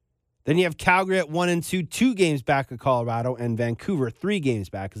 Then you have Calgary at 1-2, 2 games back of Colorado, and Vancouver 3 games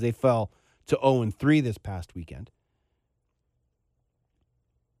back because they fell to 0-3 this past weekend.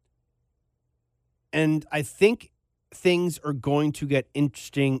 And I think things are going to get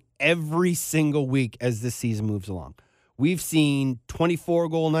interesting every single week as this season moves along. We've seen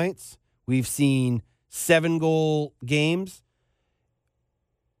 24-goal nights. We've seen 7-goal games.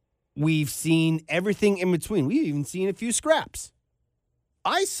 We've seen everything in between. We've even seen a few scraps.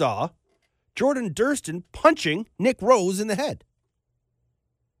 I saw Jordan Durston punching Nick Rose in the head.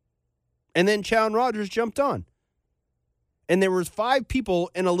 And then Chown Rogers jumped on. And there was 5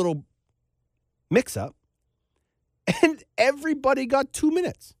 people in a little mix-up. And everybody got 2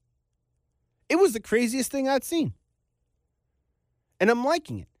 minutes. It was the craziest thing I'd seen. And I'm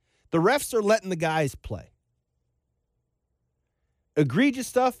liking it. The refs are letting the guys play. Egregious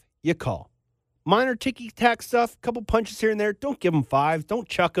stuff, you call. Minor ticky-tack stuff, couple punches here and there, don't give them 5. Don't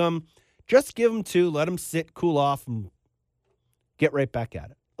chuck them. Just give them 2. Let them sit, cool off, and get right back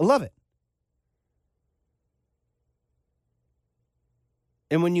at it. I love it.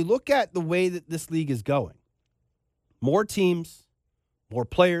 And when you look at the way that this league is going, more teams, more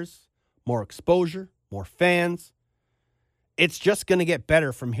players, more exposure, more fans, it's just going to get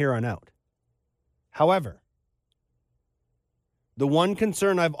better from here on out. However, the one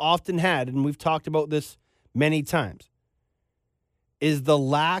concern I've often had, and we've talked about this many times, is the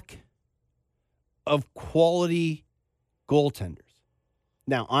lack of quality goaltenders.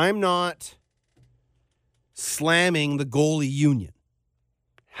 Now, I'm not slamming the goalie union.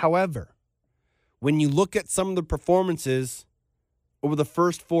 However, when you look at some of the performances over the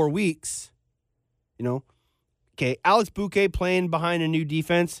first 4 weeks, okay, Alex Bouquet playing behind a new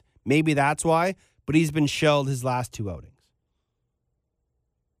defense, maybe that's why, but he's been shelled his last 2 outings.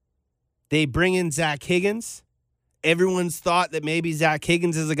 They bring in Zach Higgins. Everyone's thought that maybe Zach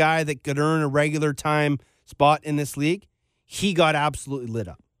Higgins is a guy that could earn a regular time spot in this league. He got absolutely lit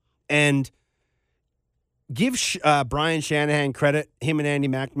up. And give Brian Shanahan credit. Him and Andy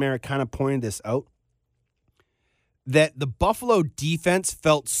McNamara kind of pointed this out, that the Buffalo defense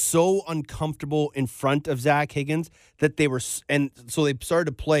felt so uncomfortable in front of Zach Higgins that so they started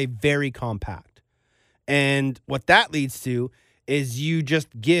to play very compact. And what that leads to is you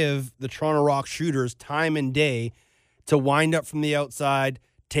just give the Toronto Rock shooters time and day to wind up from the outside,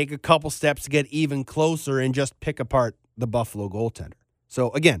 take a couple steps to get even closer, and just pick apart the Buffalo goaltender.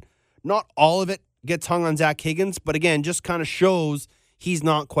 So again, not all of it gets hung on Zach Higgins, but again, just kind of shows he's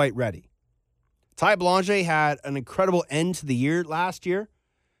not quite ready. Ty Belanger had an incredible end to the year last year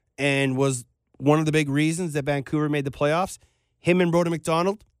and was one of the big reasons that Vancouver made the playoffs. Him and Brodie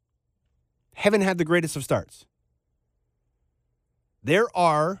McDonald haven't had the greatest of starts. There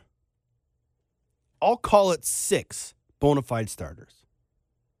are, I'll call it 6 bona fide starters.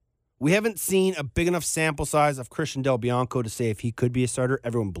 We haven't seen a big enough sample size of Christian Del Bianco to say if he could be a starter.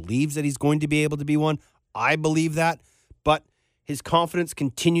 Everyone believes that he's going to be able to be one. I believe that. But his confidence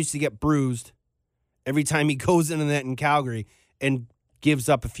continues to get bruised every time he goes into the net in Calgary and gives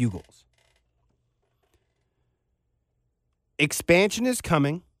up a few goals. Expansion is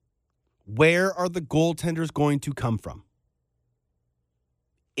coming. Where are the goaltenders going to come from?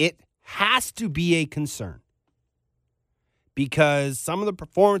 It has to be a concern, because some of the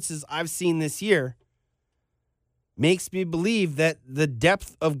performances I've seen this year makes me believe that the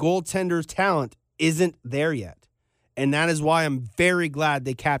depth of goaltenders' talent isn't there yet. And that is why I'm very glad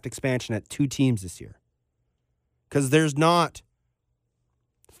they capped expansion at 2 teams this year. Because there's not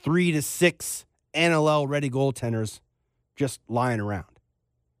 3 to 6 NLL-ready goaltenders just lying around.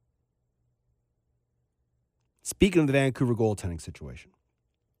 Speaking of the Vancouver goaltending situation,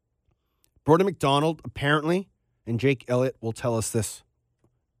 Brodie McDonald apparently, and Jake Elliott will tell us this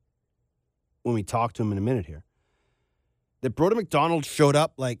when we talk to him in a minute here, that Brodie McDonald showed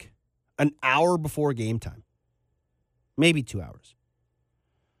up like an hour before game time. Maybe 2 hours.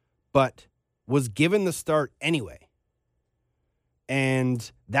 But was given the start anyway.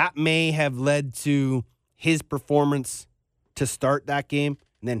 And that may have led to his performance to start that game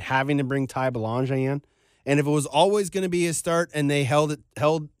and then having to bring Ty Belanger in. And if it was always going to be his start and they held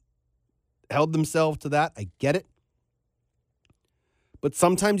themselves to that, I get it. But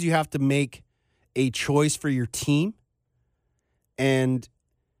sometimes you have to make a choice for your team. And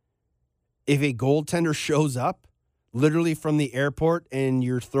if a goaltender shows up literally from the airport and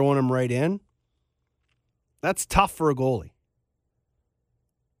you're throwing him right in, that's tough for a goalie.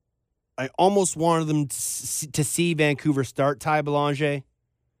 I almost wanted them to see Vancouver start Ty Belanger,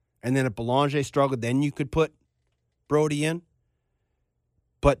 and then if Belanger struggled, then you could put Brodie in.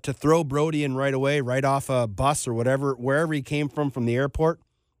 But to throw Brodie in right away, right off a bus or whatever, wherever he came from the airport,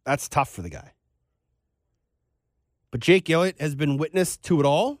 that's tough for the guy. But Jake Elliott has been witness to it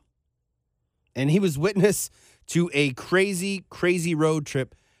all, and he was witness to a crazy, crazy road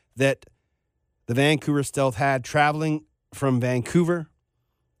trip that the Vancouver Stealth had, traveling from Vancouver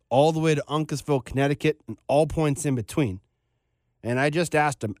all the way to Uncasville, Connecticut, and all points in between. And I just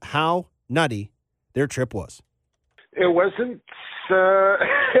asked him how nutty their trip was. It wasn't.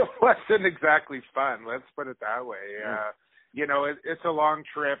 It wasn't exactly fun. Let's put it that way. It's a long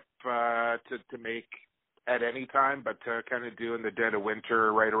trip to make at any time, but to kind of do in the dead of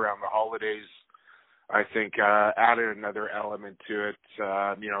winter, right around the holidays, I think added another element to it.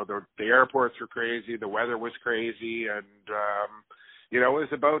 The airports were crazy, the weather was crazy, and it was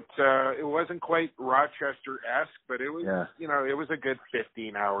about. It wasn't quite Rochester-esque, but it was. Yeah. It was a good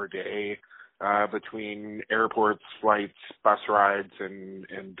 15-hour day. Between airports, flights, bus rides,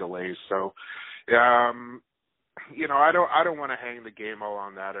 and delays. So, I don't want to hang the game all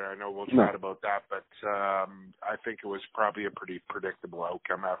on that. I know we'll chat about that, but I think it was probably a pretty predictable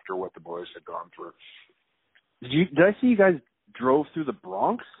outcome after what the boys had gone through. Did I see you guys drove through the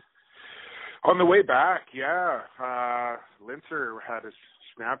Bronx? On the way back, yeah. Linzer had his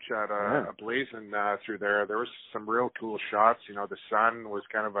Snapchat blazing through there. There was some real cool shots. The sun was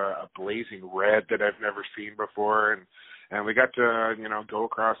kind of a blazing red that I've never seen before, and we got to go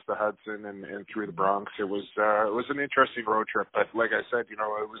across the Hudson and through the Bronx. It was an interesting road trip, but like I said,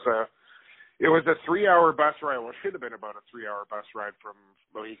 it was a 3-hour bus ride. Well, it should have been about a 3-hour bus ride from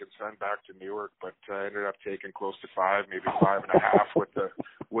Mohegan Sun back to Newark, but I ended up taking close to 5, maybe 5.5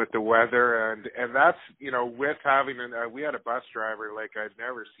 with the weather, and that's with having we had a bus driver like I'd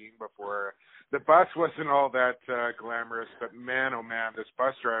never seen before. The bus wasn't all that glamorous, but man, oh man, this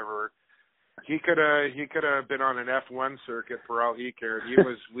bus driver, he could have been on an F1 circuit for all he cared. He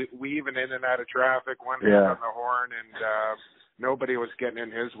was weaving in and out of traffic, one hand on the horn, and nobody was getting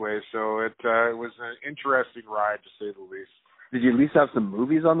in his way. So it was an interesting ride, to say the least. Did you at least have some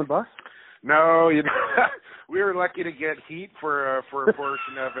movies on the bus? No, we were lucky to get heat for a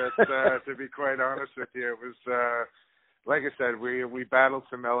portion of it. To be quite honest with you, it was like I said, we battled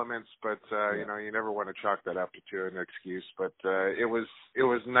some elements, but you know, you never want to chalk that up to an excuse. But it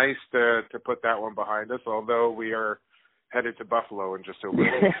was nice to put that one behind us. Although we are headed to Buffalo in just over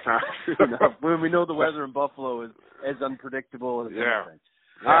a week's time. When we know the weather in Buffalo is as unpredictable as anything.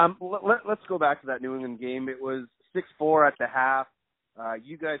 Yeah. Let's go back to that New England game. It was 6-4 at the half.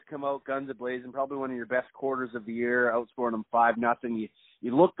 You guys come out guns a-blazing, probably one of your best quarters of the year, outscoring them 5-0.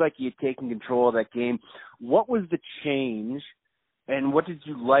 You looked like you had taken control of that game. What was the change, and what did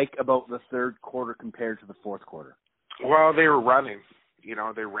you like about the third quarter compared to the fourth quarter? Well, they were running. You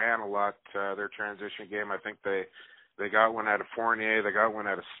know, they ran a lot. Their transition game, I think they got one out of Fournier. They got one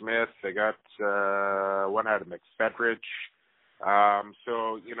out of Smith. They got one out of McFedrich.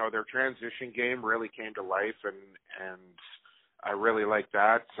 So, you know, their transition game really came to life, and I really like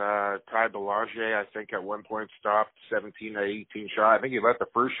that. Ty Belanger, I think, at one point stopped 17 or 18 shot. I think he let the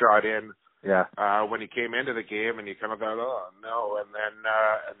first shot in when he came into the game, and you kind of thought, oh, no. And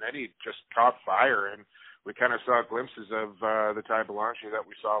then he just caught fire, and we kind of saw glimpses of the Ty Belanger that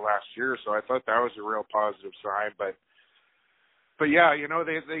we saw last year. So I thought that was a real positive sign. But yeah, you know,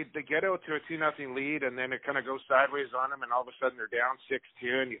 they get out to a 2-0 lead, and then it kind of goes sideways on them, and all of a sudden they're down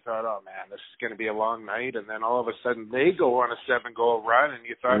 6-2, and you thought, oh man, this is going to be a long night. And then all of a sudden they go on a 7-goal run, and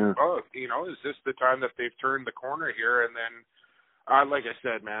you thought, oh, you know, is this the time that they've turned the corner here? And then, like I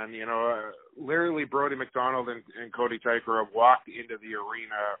said, man, you know, literally Brodie McDonald and Cody Tyker walked into the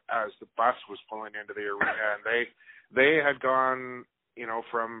arena as the bus was pulling into the arena, and they had gone, you know,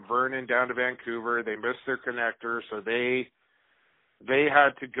 from Vernon down to Vancouver. They missed their connector, so they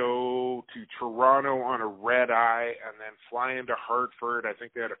had to go to Toronto on a red eye and then fly into Hartford. I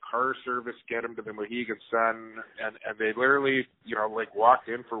think they had a car service get them to the Mohegan Sun, and they literally, you know, like walked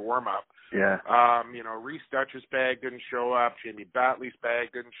in for warm up. Yeah. You know, Reese Dutch's bag didn't show up. Jamie Batley's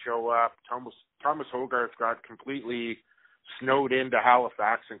bag didn't show up. Thomas Hogarth got completely snowed into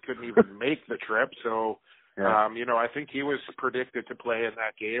Halifax and couldn't even make the trip. So, you know, I think he was predicted to play in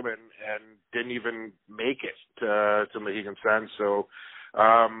that game and didn't even make it to Mohegan Sun. So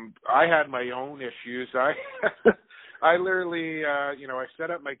I had my own issues. I literally, you know, I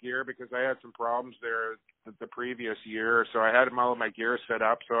set up my gear because I had some problems there the previous year. So I had all of my gear set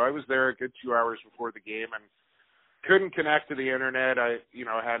up. So I was there a good 2 hours before the game and couldn't connect to the internet. I, you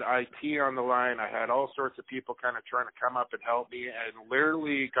know, had IT on the line. I had all sorts of people kind of trying to come up and help me, and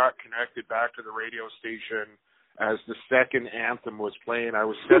literally got connected back to the radio station as the second anthem was playing. I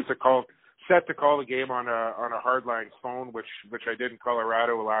was set to call the game on a hardline phone, which I did in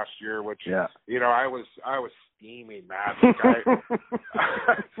Colorado last year. Which you know, I was steaming, man.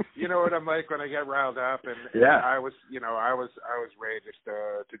 You know what I'm like when I get riled up, and I was ready just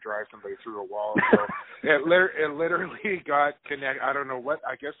to drive somebody through a wall. So it literally got connected. I don't know what.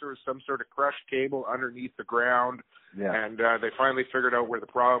 I guess there was some sort of crushed cable underneath the ground. Yeah. And they finally figured out where the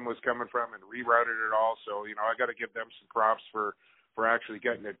problem was coming from and rerouted it all. So, you know, I got to give them some props for actually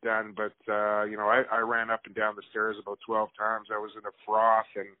getting it done. But, you know, I ran up and down the stairs about 12 times. I was in a froth,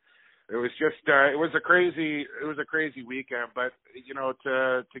 and it was just, it was a crazy weekend. But, you know,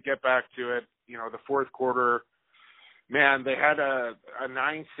 to get back to it, you know, the fourth quarter, man, they had a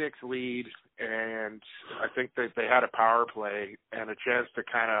 9-6 lead, and I think that they had a power play and a chance to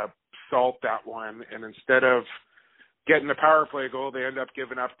kind of salt that one. And instead of getting the power play goal, they end up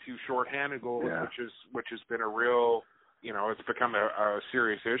giving up 2 shorthanded goals, which has been a real, you know, it's become a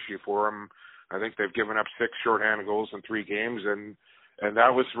serious issue for them. I think they've given up 6 shorthanded goals in 3 games, and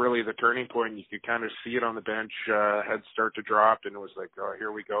that was really the turning point. You could kind of see it on the bench, heads start to drop, and it was like, oh,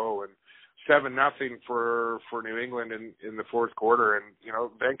 here we go. And 7-0 for New England in the fourth quarter, and you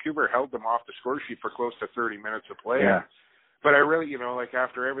know, Vancouver held them off the score sheet for close to 30 minutes of play. Yeah. But I really, you know, like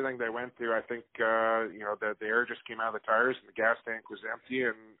after everything they went through, I think, you know, that the air just came out of the tires and the gas tank was empty.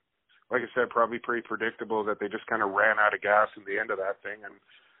 And like I said, probably pretty predictable that they just kind of ran out of gas in the end of that thing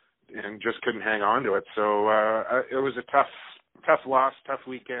and just couldn't hang on to it. So it was a tough loss, tough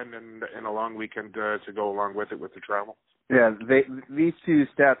weekend, and a long weekend to go along with it with the travel. Yeah, these two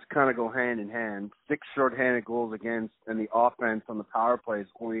stats kind of go hand in hand. 6 shorthanded goals against, and the offense on the power plays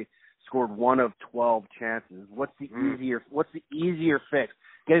only scored 1 of 12 chances. What's the easier fix?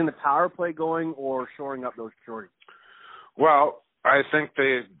 Getting the power play going or shoring up those shorties? Well, I think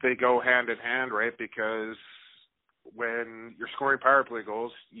they go hand in hand, right? Because when you're scoring power play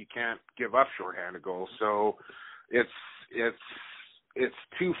goals, you can't give up shorthanded goals. So it's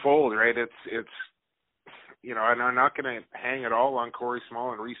twofold, right? It's you know, and I'm not going to hang it all on Corey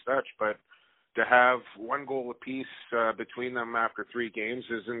Small and Reese Dutch, but to have one goal apiece between them after 3 games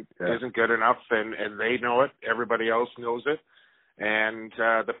isn't good enough, and they know it. Everybody else knows it, and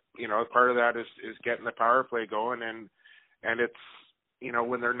part of that is getting the power play going, and it's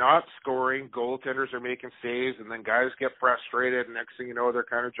when they're not scoring, goaltenders are making saves, and then guys get frustrated, and next thing you know, they're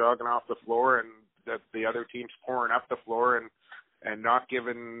kind of jogging off the floor, and the other team's pouring up the floor and not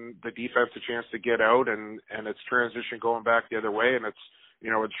giving the defense a chance to get out, and it's transition going back the other way, and it's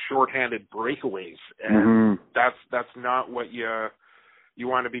shorthanded breakaways, and that's not what you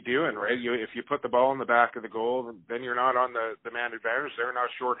want to be doing, right? If you put the ball in the back of the goal, then you're not on the man advantage. They're not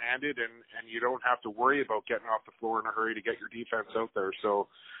shorthanded, and you don't have to worry about getting off the floor in a hurry to get your defense out there. So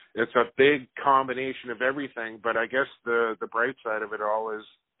it's a big combination of everything, but I guess the bright side of it all is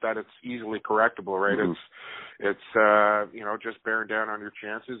that it's easily correctable, right? It's just bearing down on your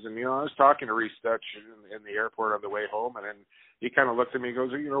chances. And I was talking to Reese Dutch in the airport on the way home, and then he kind of looked at me and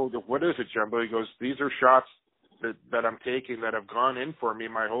goes, what is it, Jumbo? He goes, these are shots that I'm taking that have gone in for me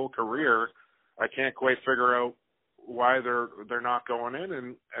my whole career. I can't quite figure out why they're not going in.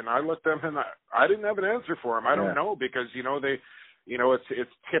 And I looked at him and I didn't have an answer for him. I don't know, because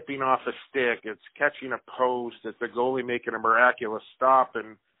it's tipping off a stick, it's catching a post, it's the goalie making a miraculous stop,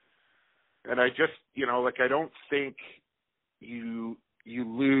 and I just I don't think you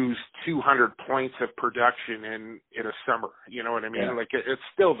lose 200 points of production in a summer. You know what I mean? Yeah. Like it's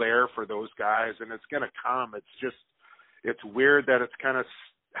still there for those guys, and it's going to come. It's weird that it's kind of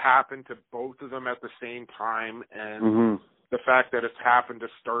happened to both of them at the same time, and the fact that it's happened to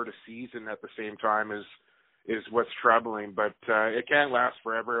start a season at the same time is what's troubling. But it can't last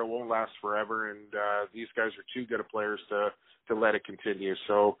forever. It won't last forever, and these guys are too good of players to let it continue.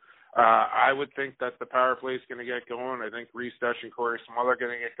 So I would think that the power play is going to get going. I think Reese Dutch and Corey Small are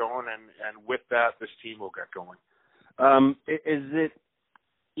going to get going, and with that, this team will get going. Is it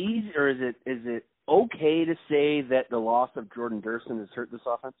easy, or is it okay to say that the loss of Jordan Durston has hurt this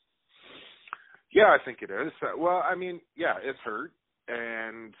offense? Yeah, I think it is. Well, I mean, yeah, it's hurt,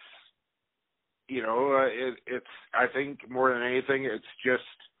 and it's. I think more than anything, it's just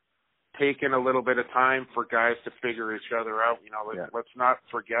taken a little bit of time for guys to figure each other out. Let's not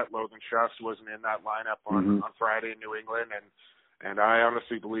forget Logan Schuss wasn't in that lineup on Friday in New England, and I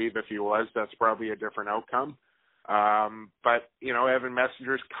honestly believe if he was, that's probably a different outcome. But Evan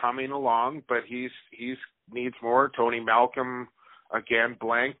Messenger's coming along, but he's needs more. Tony Malcolm again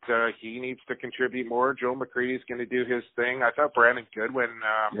blanked. He needs to contribute more. Joe McCready's going to do his thing. I thought Brandon Goodwin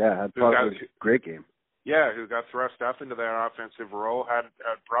had a great game. Yeah, who got thrust up into that offensive role, had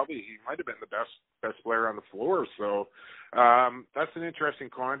probably, he might have been the best player on the floor. So that's an interesting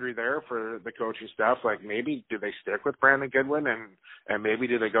quandary there for the coaching staff. Like, maybe do they stick with Brandon Goodwin, and maybe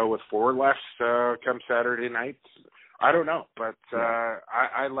do they go with 4 lefts come Saturday night? I don't know, but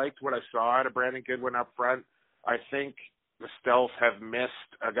I liked what I saw out of Brandon Goodwin up front. I think the Stealth have missed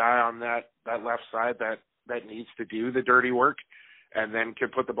a guy on that left side that needs to do the dirty work, and then can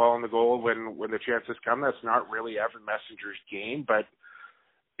put the ball in the goal when the chances come. That's not really Evan Messenger's game, but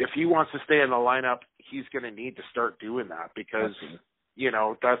if he wants to stay in the lineup, he's going to need to start doing that, because,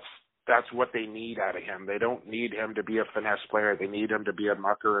 that's what they need out of him. They don't need him to be a finesse player. They need him to be a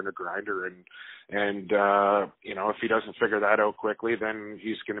mucker and a grinder. And if he doesn't figure that out quickly, then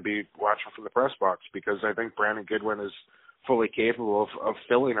he's going to be watching from the press box, because I think Brandon Goodwin is fully capable of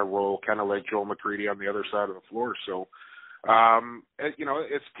filling a role kind of like Joel McCready on the other side of the floor. So,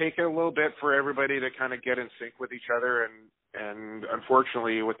 it's taken a little bit for everybody to kind of get in sync with each other, and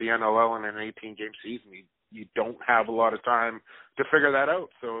unfortunately with the NLL in an 18-game season, you don't have a lot of time to figure that out.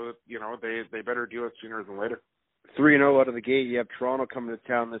 So, they better do it sooner than later. 3-0 out of the gate. You have Toronto coming to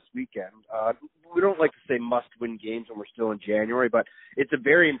town this weekend. We don't like to say must-win games when we're still in January, but it's a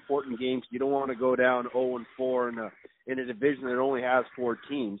very important game, because you don't want to go down 0-4 in a division that only has 4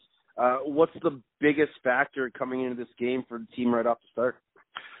 teams. What's the biggest factor coming into this game for the team right off the start?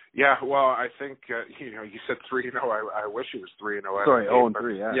 Yeah, well, I think, you said 3-0. I wish it was 3-0. Sorry,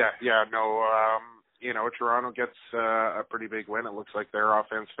 0-3, yeah. Yeah, no, Toronto gets a pretty big win. It looks like their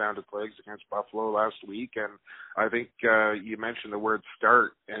offense found its legs against Buffalo last week, and I think you mentioned the word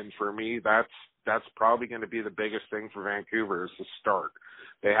start, and for me, that's probably going to be the biggest thing for Vancouver, is the start.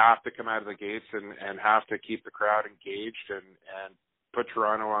 They have to come out of the gates and have to keep the crowd engaged and put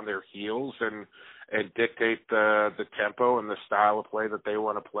Toronto on their heels and dictate the tempo and the style of play that they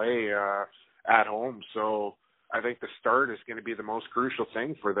want to play at home. So I think the start is going to be the most crucial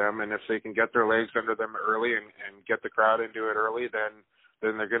thing for them, and if they can get their legs under them early and get the crowd into it early, then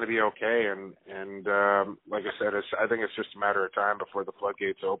they're going to be okay. And like I said, I think it's just a matter of time before the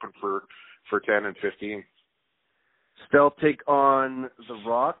floodgates open for 10 and 15. Stealth take on the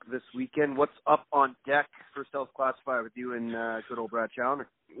Rock this weekend. What's up on deck for Stealth Classified with you and good old Brad Challoner?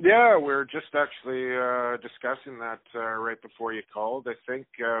 Yeah, we're just actually discussing that right before you called. I think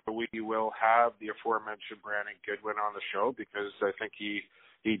we will have the aforementioned Brandon Goodwin on the show because I think he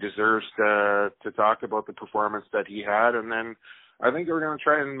deserves to talk about the performance that he had. And then I think we're going to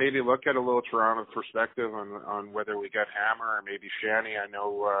try and maybe look at a little Toronto perspective on whether we got Hammer or maybe Shanny. I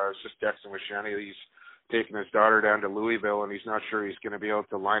know I was just texting with Shanny. He's taking his daughter down to Louisville, and he's not sure he's going to be able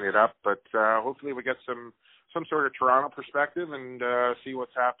to line it up. But hopefully we get some sort of Toronto perspective and see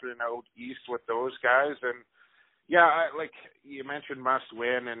what's happening out east with those guys. And yeah, like you mentioned, must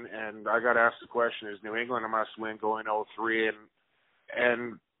win, and I got asked the question: is New England a must win going 0-3?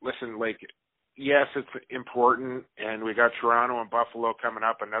 And listen, like, yes, it's important, and we got Toronto and Buffalo coming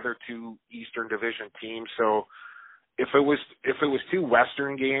up, another two Eastern Division teams. So if it was two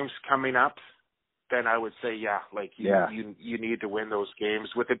Western games coming up, then I would say, you need to win those games.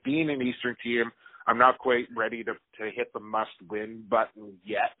 With it being an Eastern team, I'm not quite ready to hit the must-win button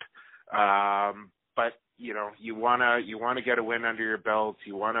yet. But you wanna get a win under your belt.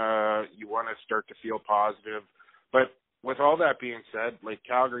 You wanna start to feel positive. But with all that being said, like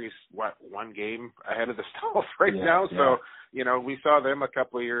Calgary's one game ahead of the Stealth now. So we saw them a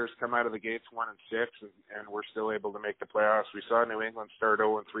couple of years come out of the gates 1-6, and we're still able to make the playoffs. We saw New England start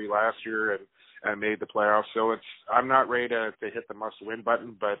 0-3 last year and made the playoffs. So I'm not ready to hit the must-win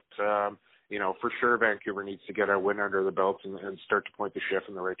button, but for sure Vancouver needs to get a win under the belt and start to point the ship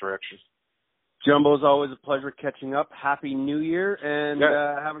in the right direction. Jumbo, it's always a pleasure catching up. Happy New Year, and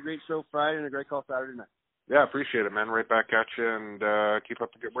have a great show Friday and a great call Saturday night. Yeah, appreciate it, man. Right back at you, and keep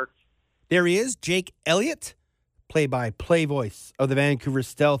up the good work. There he is, Jake Elliott, play-by-play voice of the Vancouver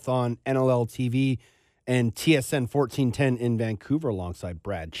Stealth on NLL TV and TSN 1410 in Vancouver alongside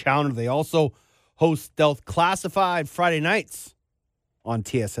Brad Challoner. They also host Stealth Classified Friday nights on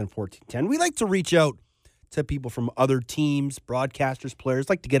TSN 1410. We like to reach out to people from other teams, broadcasters, players,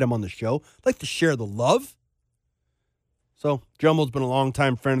 like to get them on the show, like to share the love. So Jumbo's been a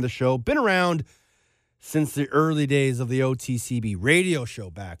longtime friend of the show, been around since the early days of the OTCB radio show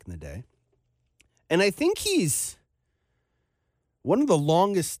back in the day. And I think he's one of the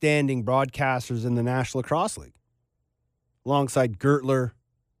longest standing broadcasters in the National Lacrosse League, alongside Gertler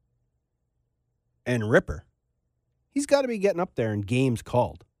and Ripper. He's got to be getting up there in games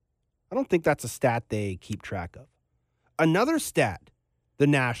called. I don't think that's a stat they keep track of. Another stat the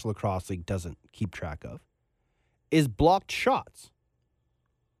National Lacrosse League doesn't keep track of is blocked shots.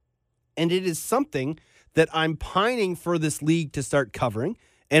 And it is something that I'm pining for this league to start covering.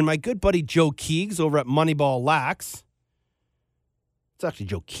 And my good buddy Joe Keegs over at Moneyball Lax, it's actually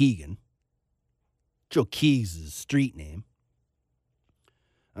Joe Keegan. Joe Keegs is his street name.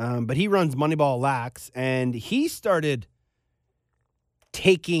 But he runs Moneyball Lax, and he started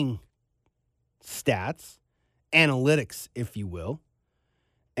taking stats, analytics, if you will,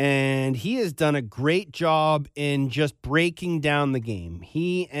 and he has done a great job in just breaking down the game.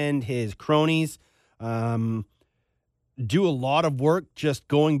 He and his cronies do a lot of work just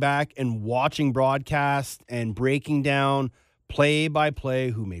going back and watching broadcasts and breaking down play by play,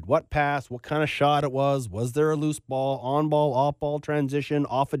 who made what pass, what kind of shot it was there a loose ball, on ball, off ball, transition,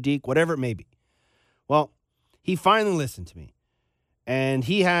 off a deke, whatever it may be. Well, he finally listened to me, and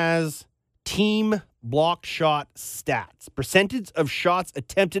he has team block shot stats, percentage of shots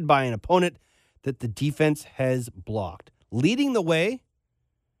attempted by an opponent that the defense has blocked. Leading the way,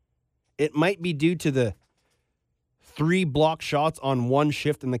 it might be due to the 3 block shots on one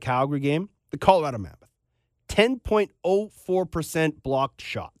shift in the Calgary game, the Colorado Mammoth. 10.04% blocked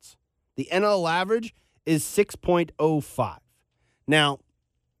shots. The NL average is 6.05. Now,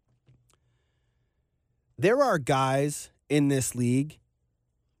 there are guys in this league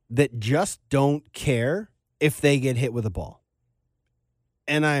that just don't care if they get hit with a ball.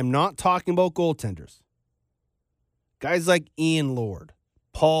 And I am not talking about goaltenders. Guys like Ian Lord,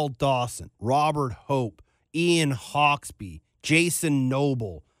 Paul Dawson, Robert Hope, Ian Hawksby, Jason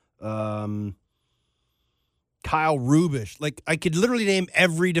Noble, Kyle Rubish. Like, I could literally name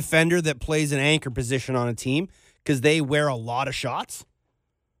every defender that plays an anchor position on a team because they wear a lot of shots.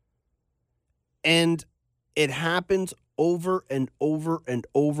 And it happens over and over and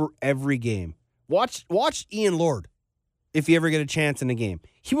over every game. Watch Ian Lord if you ever get a chance in a game.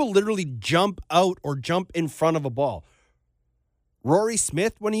 He will literally jump out or jump in front of a ball. Rory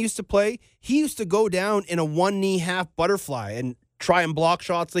Smith, when he used to play, he used to go down in a one-knee half butterfly and try and block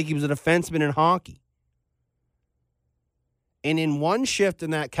shots like he was a defenseman in hockey. And in one shift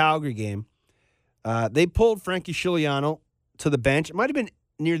in that Calgary game, they pulled Frankie Scigliano to the bench. It might have been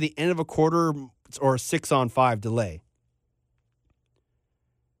near the end of a quarter, shots or a 6-on-5 delay.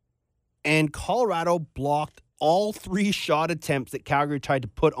 And Colorado blocked all 3 shot attempts that Calgary tried to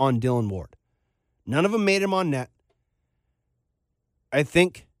put on Dylan Ward. None of them made him on net. I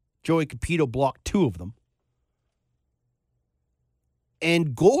think Joey Capito blocked 2 of them.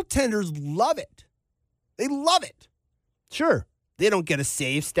 And goaltenders love it. They love it. Sure, they don't get a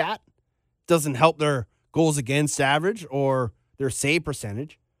save stat. Doesn't help their goals against average or their save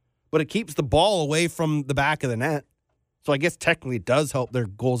percentage, but it keeps the ball away from the back of the net. So I guess technically it does help their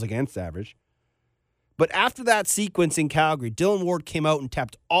goals against average. But after that sequence in Calgary, Dylan Ward came out and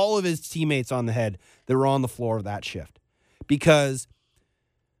tapped all of his teammates on the head that were on the floor of that shift. Because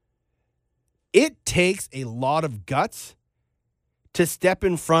it takes a lot of guts to step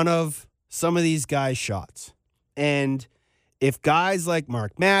in front of some of these guys' shots. And if guys like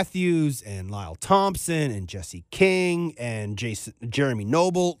Mark Matthews and Lyle Thompson and Jesse King and Jeremy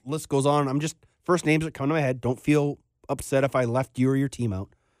Noble, list goes on. I'm just, first names that come to my head. Don't feel upset if I left you or your team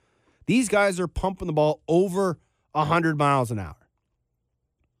out. These guys are pumping the ball over 100 miles an hour.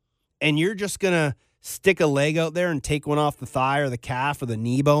 And you're just going to stick a leg out there and take one off the thigh or the calf or the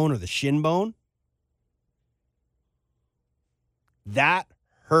knee bone or the shin bone? That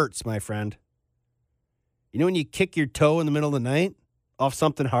hurts, my friend. You know when you kick your toe in the middle of the night off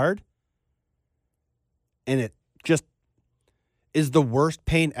something hard? And it just is the worst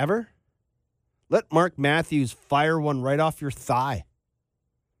pain ever? Let Mark Matthews fire one right off your thigh.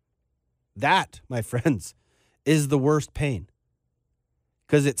 That, my friends, is the worst pain.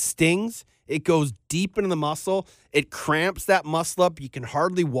 Because it stings. It goes deep into the muscle. It cramps that muscle up. You can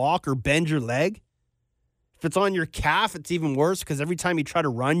hardly walk or bend your leg. If it's on your calf, it's even worse because every time you try to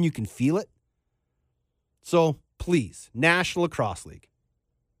run, you can feel it. So, please, National Lacrosse League,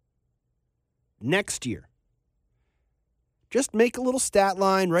 next year, just make a little stat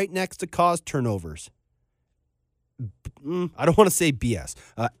line right next to cause turnovers. I don't want to say BS.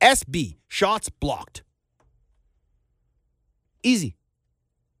 SB, shots blocked. Easy.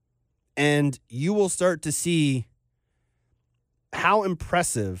 And you will start to see how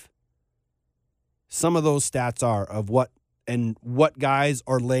impressive some of those stats are of what guys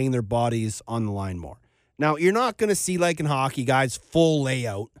are laying their bodies on the line more. Now, you're not going to see, like in hockey, guys, full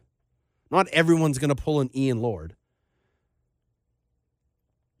layout. Not everyone's going to pull an Ian Lord.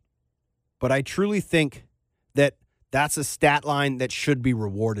 But I truly think that that's a stat line that should be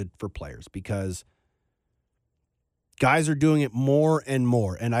rewarded for players because guys are doing it more and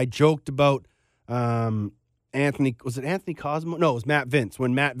more. And I joked about Anthony Cosmo? No, it was Matt Vince.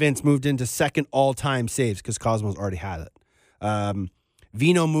 When Matt Vince moved into second all-time saves because Cosmo's already had it.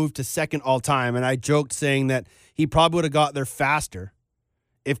 Vino moved to second all-time, and I joked saying that he probably would have got there faster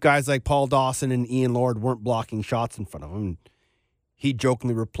if guys like Paul Dawson and Ian Lord weren't blocking shots in front of him. He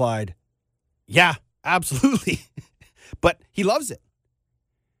jokingly replied, yeah, absolutely. But he loves it.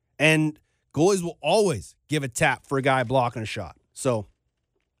 And goalies will always give a tap for a guy blocking a shot. So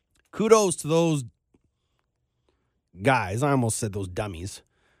kudos to those guys, I almost said those dummies,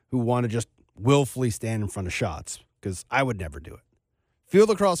 who want to just willfully stand in front of shots because I would never do it. Field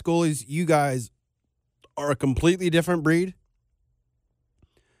lacrosse goalies, you guys are a completely different breed.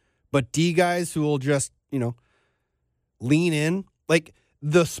 But D guys who will just, lean in. Like,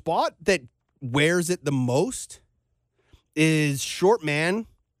 the spot that wears it the most is short man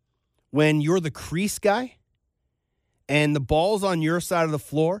when you're the crease guy and the ball's on your side of the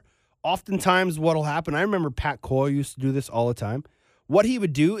floor. Oftentimes what will happen, I remember Pat Coyle used to do this all the time. What he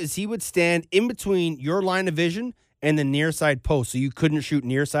would do is he would stand in between your line of vision and the near side post. So you couldn't shoot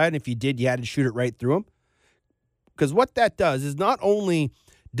near side. And if you did, you had to shoot it right through him. Because what that does is not only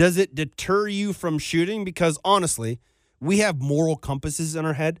does it deter you from shooting, because honestly, we have moral compasses in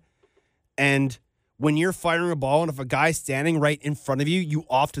our head. And when you're firing a ball and if a guy's standing right in front of you, you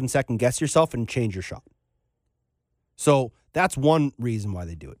often second guess yourself and change your shot. So that's one reason why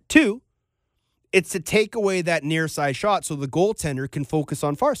they do it. 2, it's to take away that near side shot so the goaltender can focus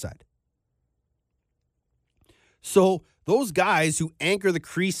on far side. So those guys who anchor the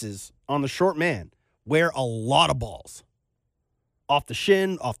creases on the short man wear a lot of balls. Off the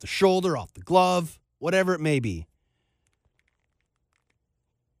shin, off the shoulder, off the glove, whatever it may be.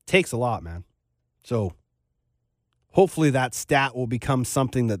 Takes a lot, man. So hopefully that stat will become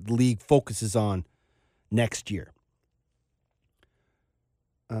something that the league focuses on next year.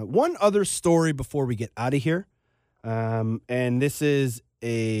 One other story before we get out of here, and this is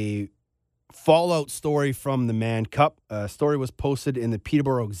a fallout story from the Mann Cup. A story was posted in the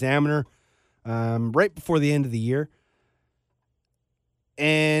Peterborough Examiner right before the end of the year.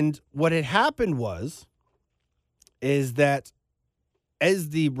 And what had happened is that,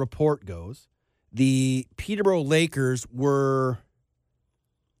 as the report goes, the Peterborough Lakers were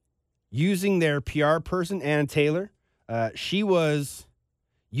using their PR person, Anna Taylor. She was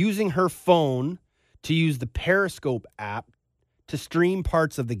using her phone to use the Periscope app to stream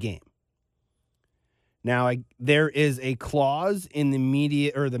parts of the game. Now, there is a clause in the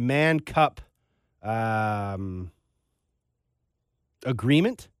media or the Man Cup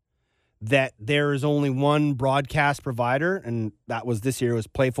agreement that there is only one broadcast provider, and that was this year, it was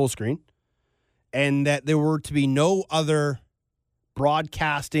Play Full Screen, and that there were to be no other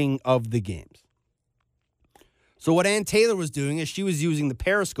broadcasting of the games. So what Ann Taylor was doing is she was using the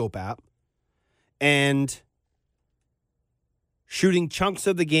Periscope app and shooting chunks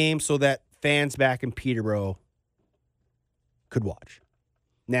of the game so that fans back in Peterborough could watch.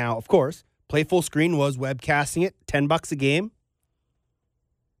 Now, of course, Play Full Screen was webcasting it, $10 a game.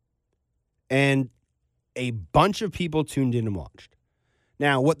 And a bunch of people tuned in and watched.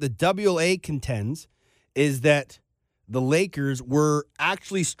 Now, what the WLA contends is that the Lakers were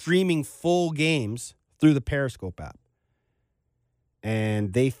actually streaming full games through the Periscope app.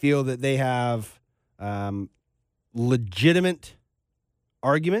 And they feel that they have legitimate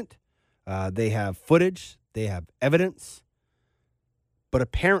argument. They have footage. They have evidence. But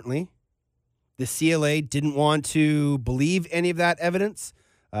apparently, the CLA didn't want to believe any of that evidence.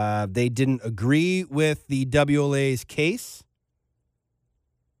 They didn't agree with the WLA's case.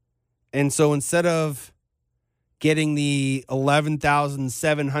 And so instead of getting the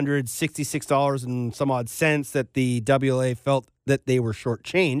 $11,766 and some odd cents that the WLA felt that they were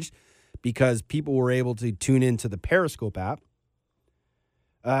shortchanged because people were able to tune into the Periscope app,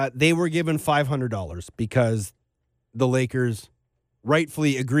 they were given $500 because the Lakers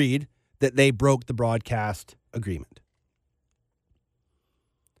rightfully agreed that they broke the broadcast agreement.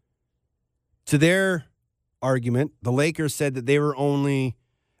 To their argument, the Lakers said that they were only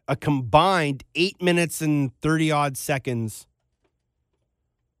a combined 8 minutes and 30-odd seconds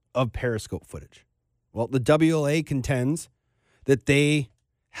of Periscope footage. Well, the WLA contends that they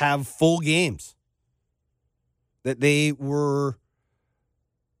have full games, that they were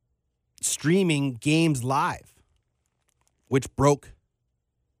streaming games live, which broke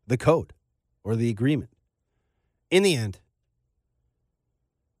the code or the agreement. In the end,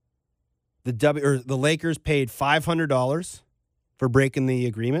 the Lakers paid $500 for breaking the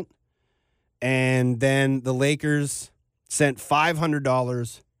agreement, and then the Lakers sent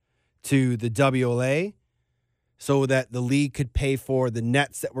 $500 to the WLA so that the league could pay for the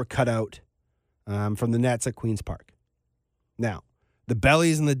nets that were cut out from the nets at Queen's Park. Now, the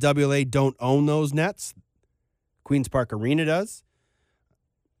Bellies and the WLA don't own those nets. Queen's Park Arena does.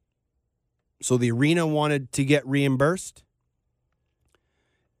 So the arena wanted to get reimbursed.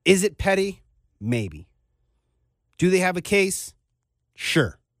 Is it petty? Maybe. Do they have a case?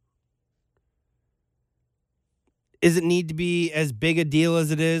 Sure. Does it need to be as big a deal as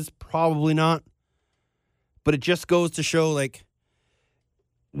it is? Probably not. But it just goes to show, like,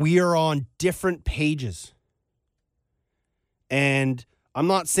 we are on different pages. And I'm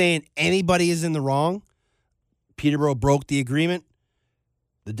not saying anybody is in the wrong. Peterborough broke the agreement.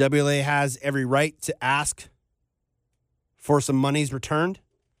 The WLA has every right to ask for some monies returned.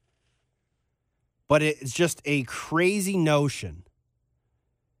 But it's just a crazy notion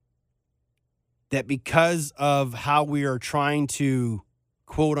that because of how we are trying to,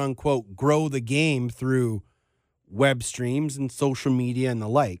 quote unquote, grow the game through web streams and social media and the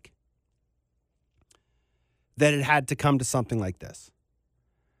like, that it had to come to something like this.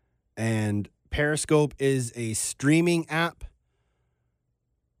 And Periscope is a streaming app.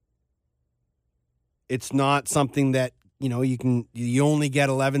 It's not something that, you only get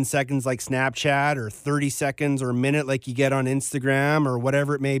 11 seconds like Snapchat or 30 seconds or a minute like you get on Instagram or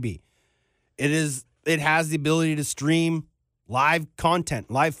whatever it may be. It has the ability to stream live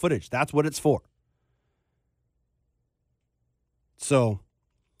content, live footage. That's what it's for. So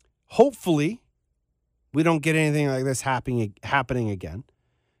hopefully we don't get anything like this happening again.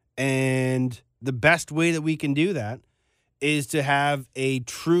 And the best way that we can do that is to have a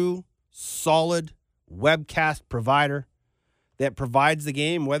true, solid webcast provider that provides the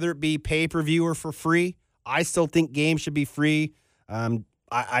game, whether it be pay-per-view or for free. I still think games should be free.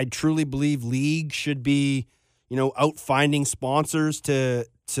 I truly believe league should be, out finding sponsors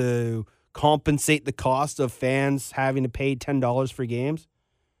to compensate the cost of fans having to pay $10 for games.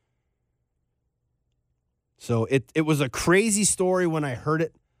 So it was a crazy story when I heard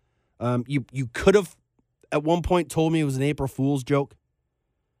it. You could have at one point told me it was an April Fool's joke.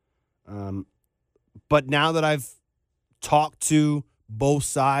 But now that I've talked to both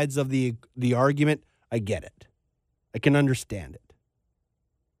sides of the argument, I get it. I can understand it.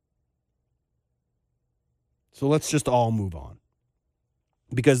 So let's just all move on.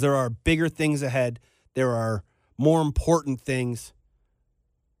 Because there are bigger things ahead. There are more important things.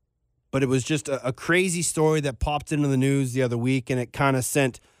 But it was just a crazy story that popped into the news the other week, and it kind of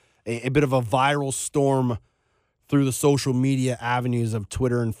sent a bit of a viral storm through the social media avenues of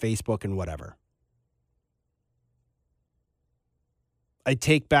Twitter and Facebook and whatever. I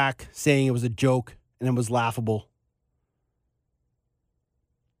take back saying it was a joke and it was laughable.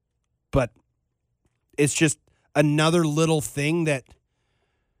 But it's just another little thing that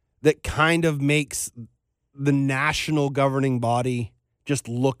kind of makes the national governing body just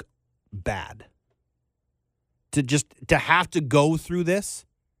look bad. To have to go through this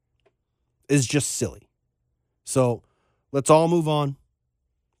is just silly. So let's all move on.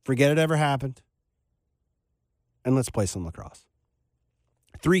 Forget it ever happened. And let's play some lacrosse.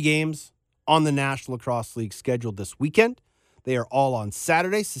 3 games on the National Lacrosse League scheduled this weekend. They are all on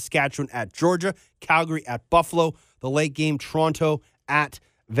Saturday. Saskatchewan at Georgia, Calgary at Buffalo, the late game Toronto at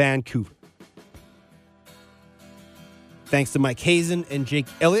Vancouver. Thanks to Mike Hazen and Jake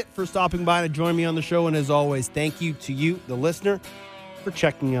Elliott for stopping by to join me on the show. And as always, thank you to you, the listener, for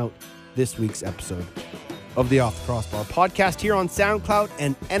checking out this week's episode of the Off the Crossbar podcast here on SoundCloud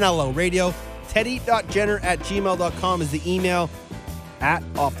and NLO Radio. Teddy.jenner@gmail.com is the email. At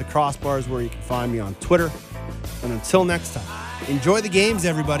Off the Crossbar is where you can find me on Twitter. And until next time, enjoy the games,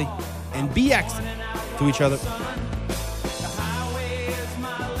 everybody, and be excellent to each other.